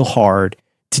real hard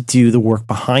to do the work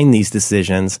behind these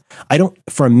decisions. I don't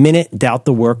for a minute doubt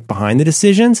the work behind the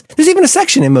decisions. There's even a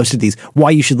section in most of these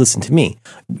why you should listen to me.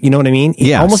 You know what I mean?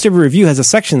 Yes. Almost every review has a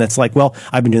section that's like, well,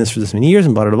 I've been doing this for this many years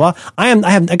and blah blah blah.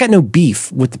 I got no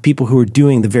beef with the people who are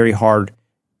doing the very hard,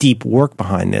 deep work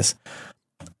behind this.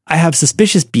 I have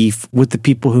suspicious beef with the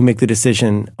people who make the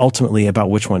decision ultimately about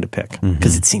which one to pick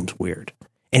because it seems weird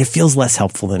and it feels less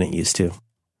helpful than it used to.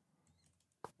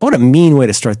 What a mean way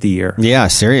to start the year. Yeah,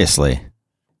 seriously.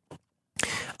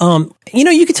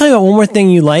 You could tell you about one more thing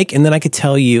you like, and then I could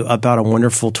tell you about a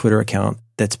wonderful Twitter account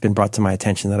that's been brought to my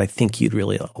attention that I think you'd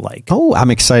really like. Oh, I'm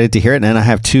excited to hear it. And I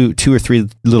have two or three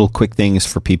little quick things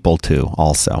for people too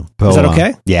also. Is that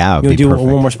okay? Yeah. You want to do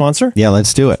one more sponsor? Yeah,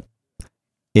 let's do it.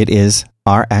 It is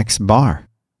RX Bar.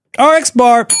 RX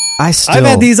Bar. I've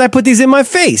had these. I put these in my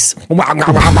face.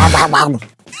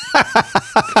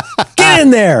 Get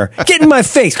in there. Get in my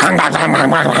face.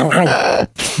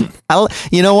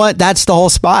 You know what? That's the whole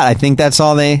spot. I think that's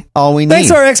all we need.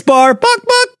 Thanks, RX Bar. Buck,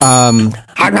 buck.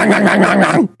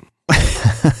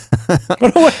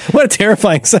 What a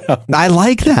terrifying sound. I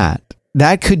like that.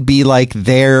 That could be like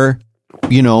their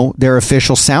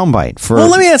official soundbite for. Well,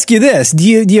 let me ask you this: Do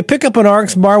you pick up an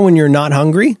RX Bar when you're not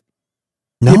hungry?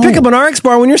 No. You pick up an RX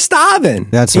Bar when you're starving.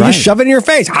 That's right. You just shove it in your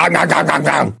face.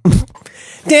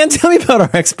 Dan, tell me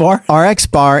about RX Bar. RX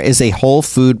Bar is a whole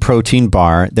food protein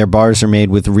bar. Their bars are made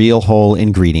with real whole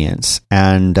ingredients,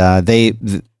 and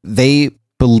they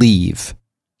believe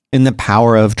in the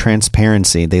power of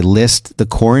transparency. They list the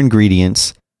core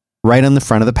ingredients right on the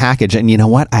front of the package. And you know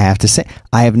what? I have to say,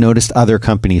 I have noticed other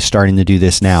companies starting to do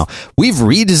this now. We've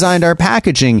redesigned our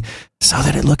packaging so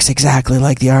that it looks exactly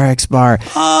like the RX Bar.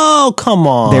 Oh, come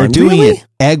on. They're doing it.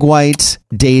 Egg whites,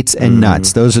 dates, and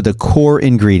nuts. Those are the core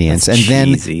ingredients. That's and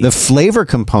cheesy. Then the flavor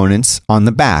components on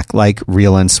the back, like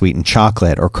real unsweetened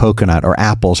chocolate or coconut or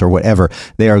apples or whatever,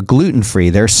 they are gluten-free,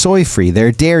 they're soy-free,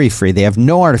 they're dairy-free. They have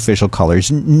no artificial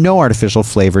colors, no artificial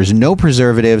flavors, no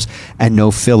preservatives, and no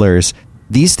fillers.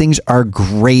 These things are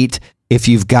great if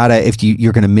you're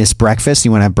going to miss breakfast,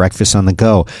 you want to have breakfast on the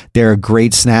go. They're a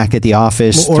great snack at the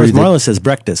office. Or as Marla says,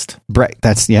 breakfast.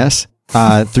 That's yes.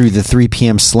 Through the 3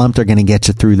 p.m. slump, they're going to get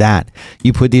you through that.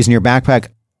 You put these in your backpack.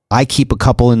 I keep a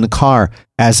couple in the car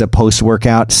as a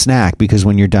post-workout snack because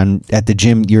when you're done at the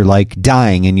gym, you're like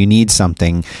dying and you need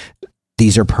something.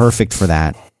 These are perfect for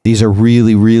that. These are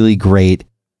really, really great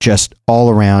just all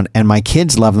around. And my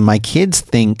kids love them. My kids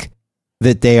think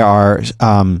that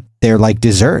they're like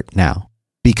dessert now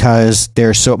because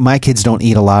my kids don't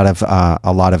eat a lot of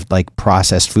like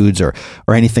processed foods or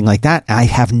anything like that. I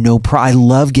have I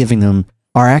love giving them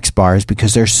RX bars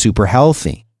because they're super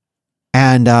healthy.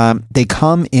 And they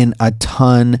come in a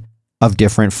ton of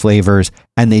different flavors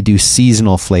and they do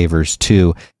seasonal flavors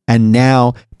too. And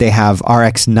now they have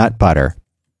RX nut butter,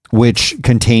 which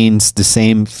contains the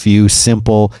same few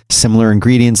similar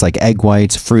ingredients like egg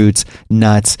whites, fruits,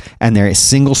 nuts, and they're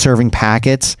single serving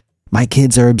packets. My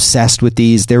kids are obsessed with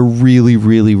these. They're really,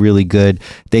 really, really good.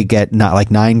 They get not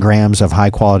like 9 grams of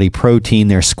high quality protein.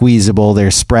 They're squeezable. They're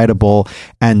spreadable.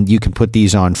 And you can put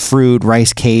these on fruit,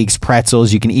 rice cakes,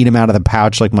 pretzels. You can eat them out of the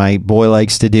pouch like my boy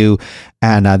likes to do.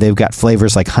 And they've got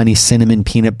flavors like honey, cinnamon,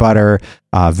 peanut butter,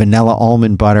 vanilla,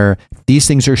 almond butter. These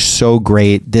things are so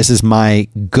great. This is my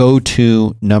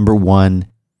go-to number one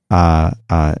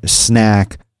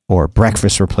snack or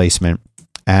breakfast replacement.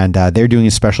 And they're doing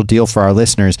a special deal for our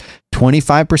listeners,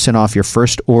 25% off your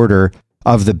first order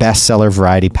of the bestseller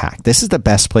variety pack. This is the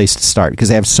best place to start because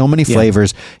they have so many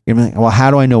flavors. You're like, well, how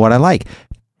do I know what I like?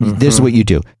 This is what you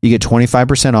do. You get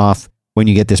 25% off when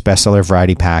you get this bestseller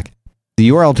variety pack. The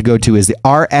URL to go to is the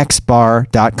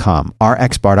rxbar.com,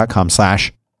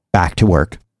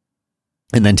 rxbar.com/back-to-work.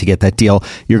 And then to get that deal,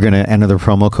 you're going to enter the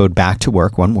promo code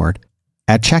back-to-work, one word,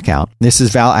 at checkout. This is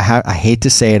valid. I hate to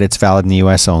say it. It's valid in the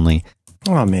U.S. only.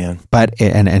 Oh, man. But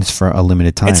and it's for a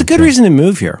limited time. It's a good reason to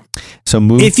move here. So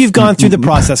move. If you've gone through the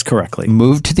process correctly.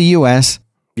 Move to the U.S.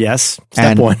 Yes.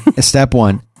 Step one. Step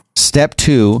 1. Step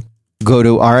 2, go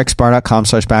to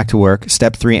rxbar.com/back-to-work.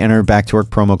 Step 3, enter back-to-work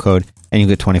promo code, and you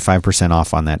get 25%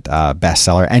 off on that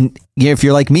bestseller. And if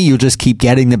you're like me, you'll just keep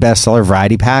getting the bestseller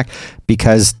variety pack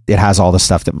because it has all the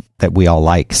stuff that we all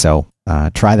like. So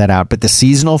try that out. But the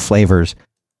seasonal flavors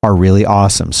are really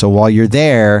awesome. So while you're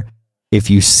there,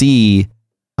 if you see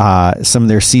some of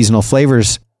their seasonal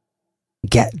flavors,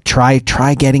 try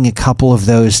getting a couple of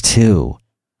those too,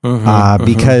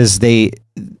 because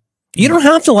you don't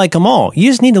have to like them all. You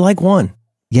just need to like one.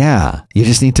 Yeah, you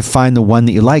just need to find the one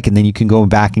that you like, and then you can go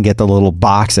back and get the little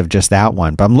box of just that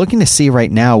one. But I'm looking to see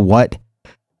right now what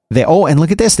and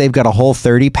look at this, they've got a whole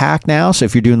 30 pack now. So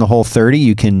if you're doing the whole 30,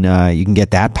 you can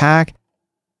get that pack.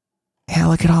 Yeah,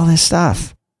 look at all this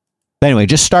stuff. But anyway,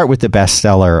 just start with the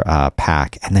bestseller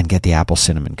pack and then get the apple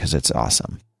cinnamon because it's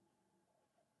awesome.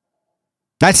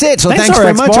 That's it. So thanks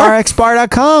very much,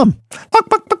 rxbar.com.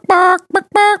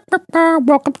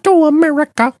 Welcome to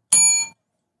America.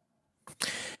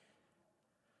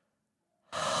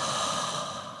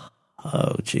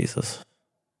 Oh, Jesus.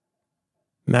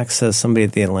 Max says somebody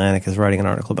at The Atlantic is writing an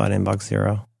article about Inbox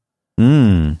Zero.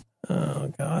 Oh,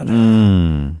 God.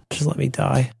 Just let me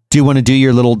die. Do you want to do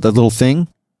your little thing?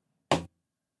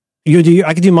 You do.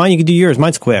 I can do mine. You can do yours.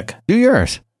 Mine's quick. Do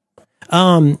yours.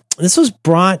 This was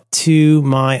brought to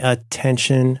my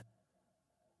attention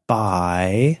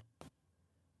by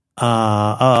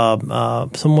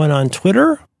someone on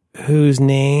Twitter whose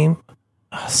name.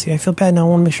 See, I feel bad now. I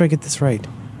want to make sure I get this right.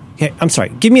 Okay, I'm sorry.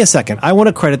 Give me a second. I want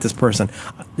to credit this person.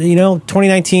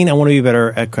 2019. I want to be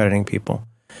better at crediting people.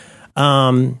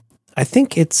 I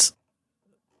think it's.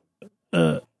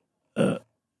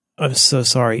 I'm so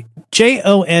sorry.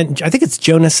 I think it's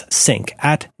Jonas Sink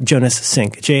at Jonas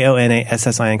Sink.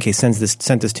 JONASSINK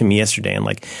sent this to me yesterday, and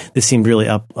this seemed really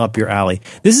up your alley.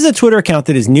 This is a Twitter account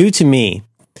that is new to me.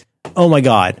 Oh my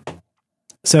God!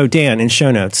 So Dan, in show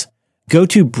notes, go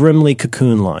to Brimley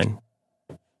Cocoon Line.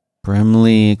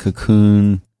 Brimley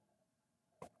Cocoon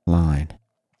Line.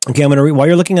 Okay, I'm going to read, while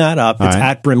you're looking that up, it's right.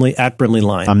 at Brimley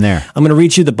Line. I'm there. I'm going to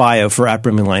read you the bio for at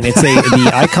Brimley Line. It's the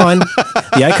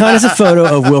icon is a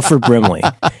photo of Wilford Brimley.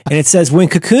 And it says, when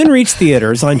Cocoon reached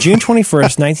theaters on June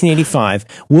 21st, 1985,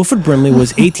 Wilford Brimley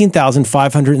was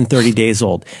 18,530 days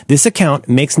old. This account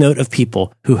makes note of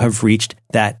people who have reached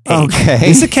that age. Okay.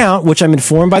 This account, which I'm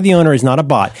informed by the owner is not a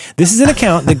bot, this is an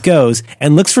account that goes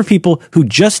and looks for people who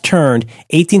just turned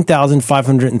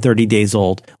 18,530 days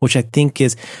old, which I think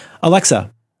is,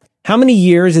 Alexa, how many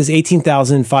years is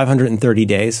 18,530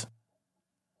 days?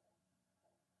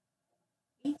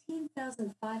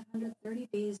 18,530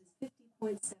 days is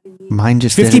 50.7 years. Mine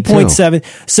just did it too. 50.7.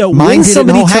 So mine when did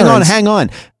somebody it. turns, Hang on.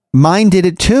 Mine did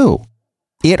it too.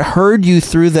 It heard you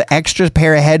through the extra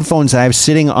pair of headphones that I was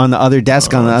sitting on the other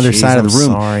desk on the other side of the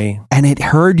room. Sorry. And it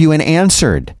heard you and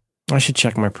answered. I should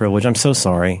check my privilege. I'm so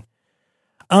sorry.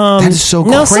 That is so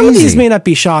now, crazy. some of these may not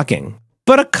be shocking,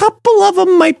 but a couple of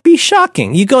them might be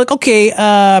shocking. You go okay,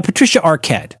 Patricia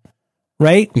Arquette,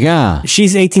 right? Yeah.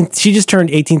 She's 18. She just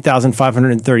turned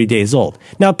 18,530 days old.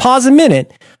 Now, pause a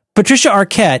minute. Patricia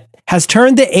Arquette has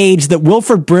turned the age that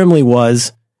Wilford Brimley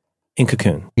was in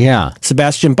Cocoon. Yeah.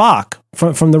 Sebastian Bach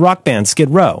from the rock band Skid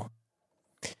Row.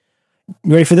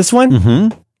 You ready for this one? Mm-hmm.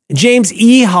 James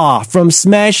Iha from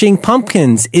Smashing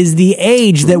Pumpkins is the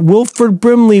age that Wilford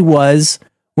Brimley was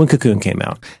when Cocoon came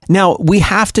out. Now, we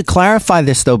have to clarify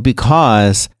this, though,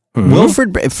 because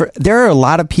there are a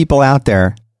lot of people out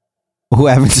there who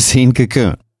haven't seen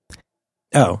Cocoon.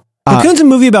 Oh. Cocoon's a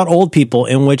movie about old people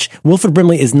in which Wilford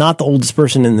Brimley is not the oldest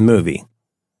person in the movie.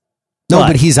 No,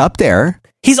 but he's up there.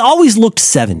 He's always looked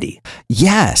 70.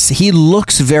 Yes, he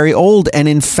looks very old, and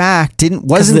in fact, didn't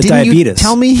diabetes. You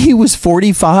tell me he was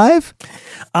 45?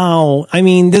 Oh, I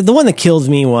mean, the one that kills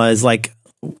me was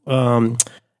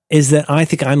is that I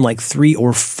think I'm 3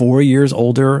 or 4 years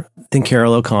older than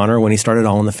Carol O'Connor when he started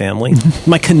All in the Family.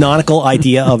 My canonical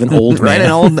idea of an old man. Right,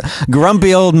 an old,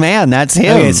 grumpy old man. That's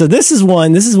him. Okay, so this is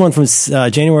one from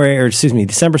December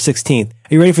 16th. Are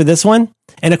you ready for this one?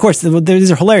 And of course,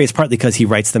 these are hilarious, partly because he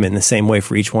writes them in the same way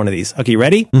for each one of these. Okay, you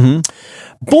ready? Mm-hmm.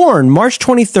 Born March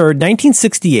 23rd,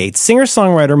 1968,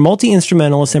 singer-songwriter,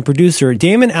 multi-instrumentalist, and producer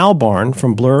Damon Albarn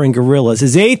from Blur and Gorillaz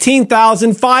is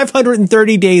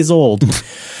 18,530 days old.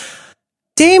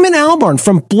 Damon Albarn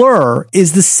from Blur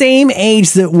is the same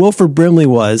age that Wilford Brimley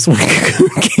was when Cocoon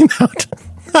came out.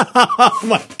 Oh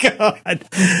my God.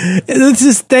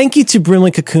 Thank you to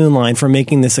Brimley Cocoon Line for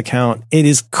making this account. It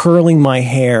is curling my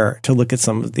hair to look at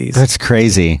some of these. That's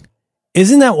crazy.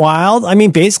 Isn't that wild? I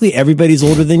mean, basically everybody's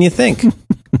older than you think.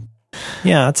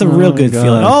 Yeah, that's a real good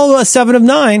feeling. Oh, 7 of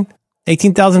 9,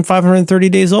 18,530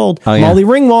 days old. Oh, yeah. Molly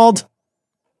Ringwald.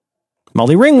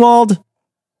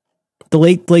 The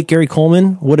late Gary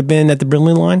Coleman would have been at the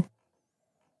Brimley Line.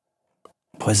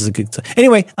 Boy, this is a good.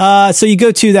 Anyway, so you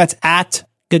go to that's at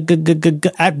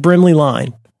Brimley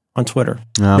Line on Twitter.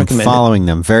 I'm following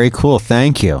them. Very cool.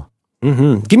 Thank you.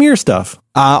 Mm-hmm. Give me your stuff.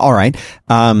 All right.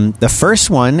 The first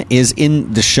one is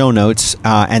in the show notes,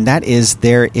 and that is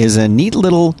there is a neat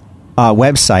little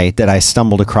website that I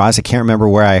stumbled across. I can't remember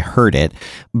where I heard it,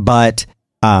 but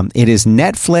it is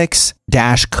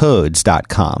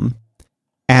Netflix-codes.com.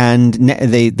 And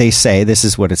they say, this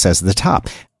is what it says at the top.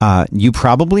 You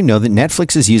probably know that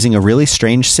Netflix is using a really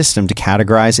strange system to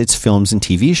categorize its films and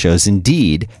TV shows.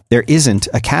 Indeed, there isn't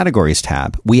a categories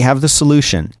tab. We have the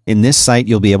solution. In this site,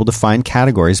 you'll be able to find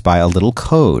categories by a little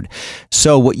code.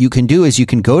 So what you can do is you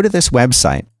can go to this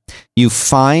website. You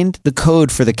find the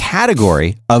code for the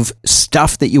category of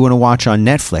stuff that you want to watch on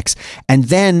Netflix. And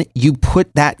then you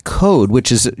put that code,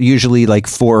 which is usually like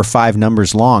 4 or 5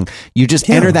 numbers long. You just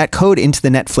enter that code into the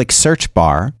Netflix search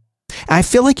bar. I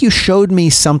feel like you showed me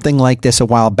something like this a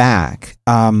while back,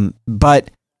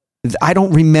 but I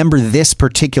don't remember this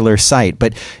particular site.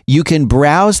 But you can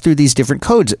browse through these different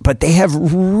codes, but they have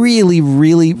really,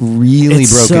 really, really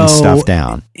broken stuff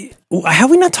down.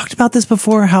 Have we not talked about this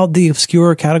before? How the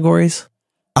obscure categories?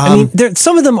 I mean,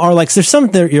 some of them are like, there's some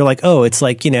that you're like, oh, it's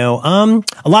like, a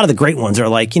lot of the great ones are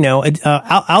like,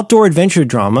 outdoor adventure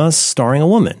drama starring a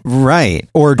woman. Right.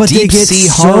 Or but deep sea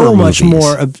horror movies.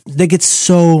 They get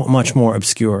so much more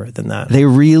obscure than that. They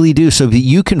really do. So that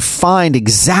you can find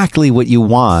exactly what you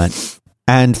want.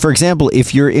 And for example,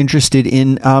 if you're interested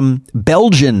in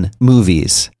Belgian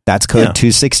movies, that's code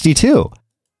 262.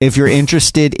 If you're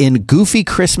interested in goofy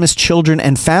Christmas children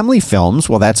and family films,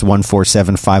 well, that's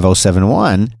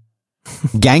 1475071.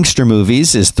 Gangster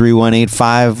movies is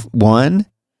 31851.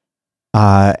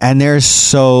 And there's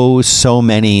so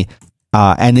many.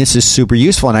 And this is super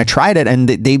useful. And I tried it and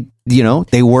they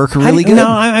work really good. No,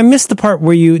 I missed the part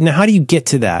where how do you get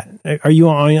to that? Are you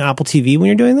on Apple TV when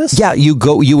you're doing this? Yeah, you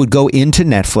would go into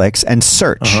Netflix and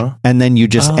search, and then you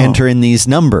just enter in these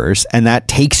numbers, and that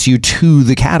takes you to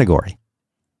the category.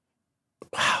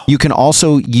 Wow. You can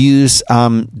also use,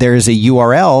 there's a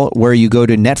URL where you go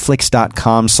to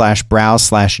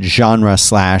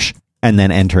netflix.com/browse/genre/ and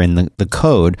then enter in the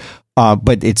code.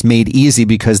 But it's made easy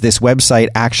because this website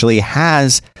actually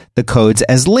has the codes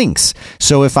as links.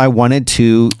 So if I wanted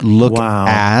to look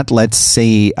at, let's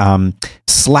say,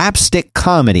 slapstick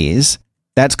comedies,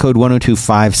 that's code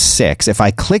 10256. If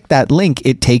I click that link,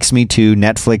 it takes me to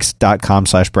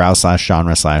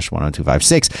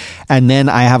netflix.com/browse/genre/10256. And then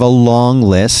I have a long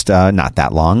list, not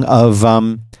that long, of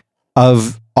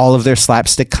all of their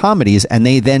slapstick comedies. And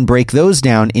they then break those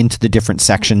down into the different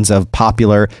sections of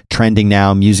popular, trending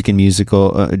now, music and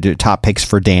musical, top picks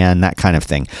for Dan, that kind of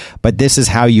thing. But this is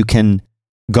how you can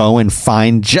go and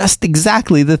find just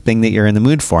exactly the thing that you're in the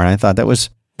mood for. And I thought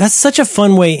that's such a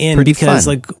fun way in because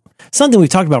fun. Like something we've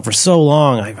talked about for so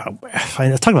long. I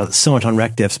talk about this so much on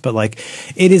Rec Diffs, but like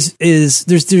there's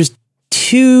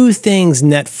 2 things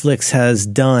Netflix has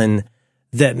done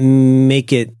that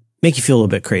make you feel a little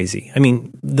bit crazy. I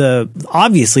mean,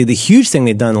 obviously the huge thing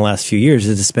they've done in the last few years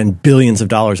is to spend billions of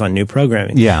dollars on new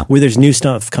programming. Yeah. Where there's new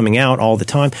stuff coming out all the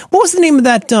time. What was the name of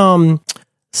that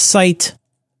site?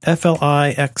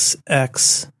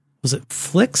 FLIXX. Was it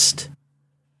Flixt?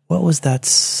 What was that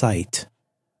site?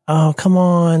 Oh, come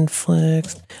on,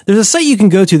 Flix. There's a site you can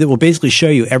go to that will basically show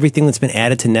you everything that's been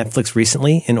added to Netflix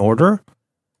recently in order.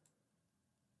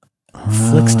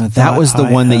 That was the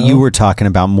one that you were talking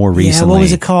about more recently. Yeah, what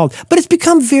was it called? But it's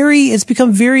become very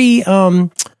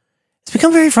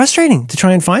frustrating to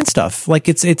try and find stuff. Like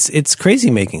it's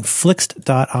crazy making.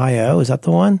 Flixt.io, is that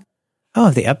the one? Oh,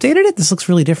 have they updated it? This looks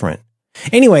really different.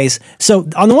 Anyways, so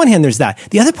on the one hand, there's that.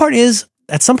 The other part is,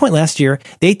 at some point last year,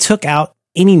 they took out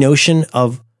any notion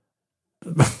of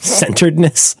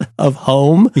centeredness of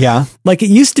home. Yeah. Like it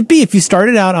used to be, if you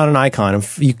started out on an icon,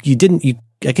 if you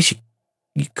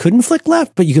couldn't flick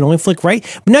left, but you can only flick right.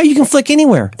 But now you can flick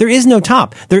anywhere. There is no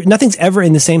top. Nothing's ever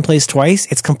in the same place twice.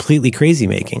 It's completely crazy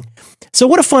making. So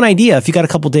what a fun idea. If you got a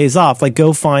couple days off, like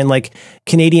go find like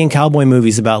Canadian cowboy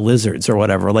movies about lizards or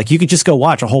whatever. Like you could just go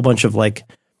watch a whole bunch of like,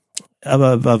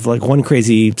 of like one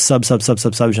crazy sub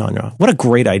genre. What a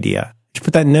great idea. Did you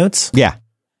put that in notes? Yeah.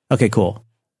 Okay, cool.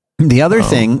 The other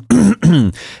thing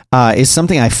is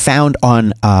something I found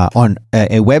on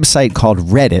a website called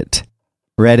Reddit.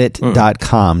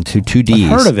 Reddit.com to 2Ds. I've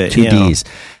heard of it. 2Ds.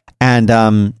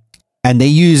 And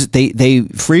they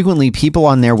frequently, people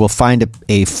on there will find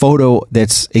a photo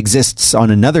that exists on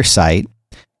another site,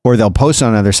 or they'll post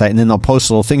on another site and then they'll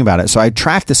post a little thing about it. So I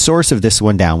tracked the source of this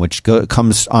one down, which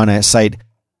comes on a site,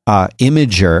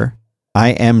 Imgur,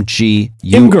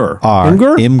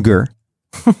 Imgur.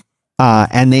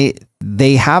 And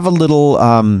they have a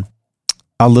little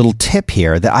tip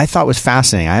here that I thought was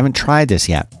fascinating. I haven't tried this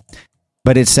yet.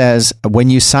 But it says,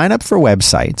 when you sign up for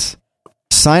websites,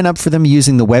 sign up for them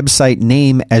using the website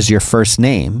name as your first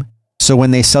name. So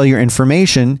when they sell your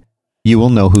information, you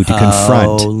will know who to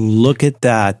confront. Oh, look at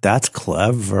that. That's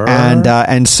clever.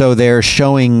 And so they're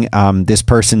showing this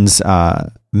person's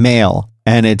mail,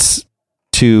 and it's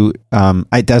to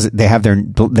they have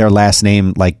their last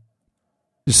name like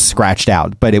scratched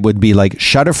out, but it would be like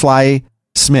Shutterfly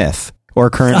Smith or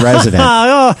current resident.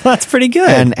 Oh, that's pretty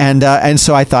good. And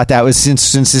so I thought that was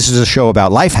since this is a show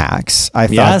about life hacks, I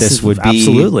thought this would be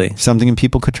absolutely something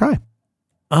people could try.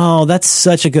 Oh, that's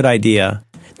such a good idea.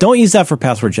 Don't use that for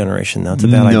password generation, though. It's a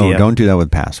bad idea. No, don't do that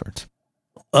with passwords.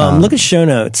 Look at show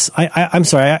notes. I'm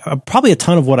sorry. Probably a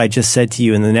ton of what I just said to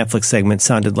you in the Netflix segment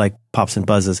sounded like pops and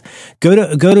buzzes. Go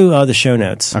to the show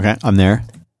notes. Okay, I'm there.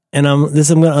 And I'm going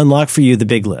to unlock for you the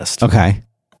big list. Okay.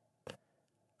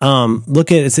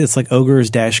 Look at it's like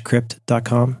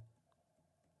ogres-crypt.com.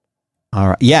 All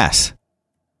right. Yes.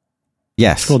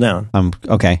 Scroll down.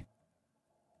 Okay.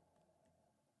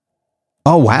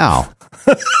 Oh, wow.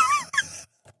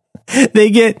 They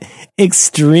get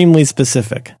extremely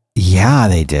specific. Yeah,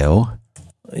 they do.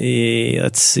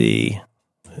 Let's see.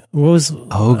 What was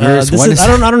ogres? I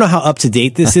don't know how up to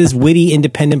date this is. Witty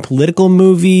independent political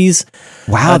movies.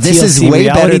 Wow, this TLC is way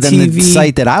better than TV, the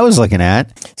site that I was looking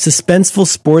at. Suspenseful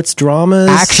sports dramas,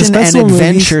 action and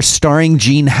adventure starring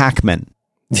Gene Hackman.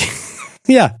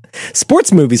 Yeah,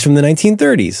 sports movies from the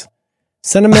 1930s.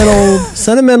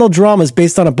 Sentimental dramas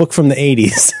based on a book from the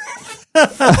 80s.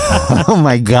 Oh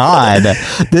my God,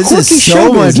 this Quirky is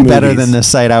so much showbiz better movies. than the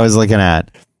site I was looking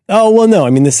at. Oh well, no,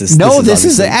 I mean this is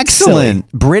excellent. Silly.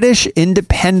 British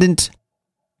independent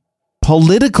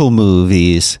political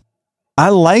movies. I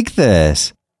like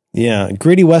this. Yeah,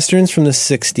 gritty westerns from the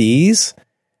 60s.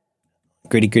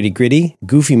 Gritty,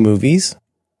 goofy movies.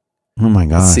 Oh my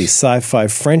gosh. Let's see, sci-fi,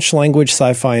 French language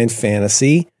sci-fi and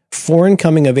fantasy, foreign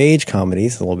coming of age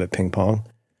comedies, a little bit ping pong.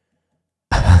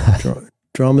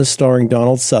 Dramas starring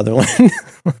Donald Sutherland.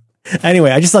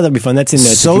 Anyway, I just thought that'd be fun. That's in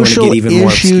notes. Social if you want to get even more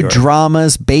issue obscure.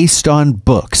 dramas based on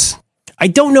books. I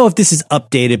don't know if this is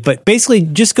updated, but basically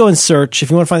just go and search. If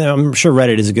you want to find that, I'm sure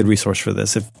Reddit is a good resource for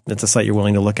this, if it's a site you're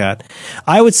willing to look at.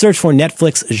 I would search for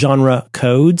Netflix genre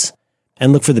codes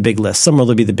and look for the big list. Somewhere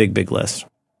there'll be the big list.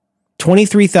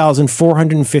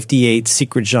 23,458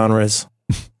 secret genres.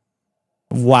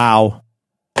 Wow.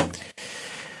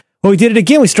 Well, we did it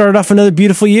again. We started off another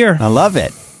beautiful year. I love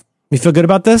it. You feel good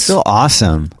about this? Still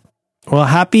awesome. Well,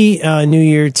 happy New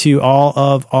Year to all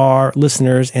of our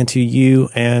listeners and to you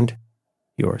and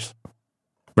yours.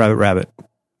 Rabbit.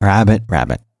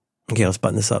 Rabbit. Okay, let's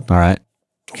button this up. All right.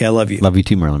 Okay, I love you. Love you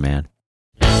too, Merlin Man.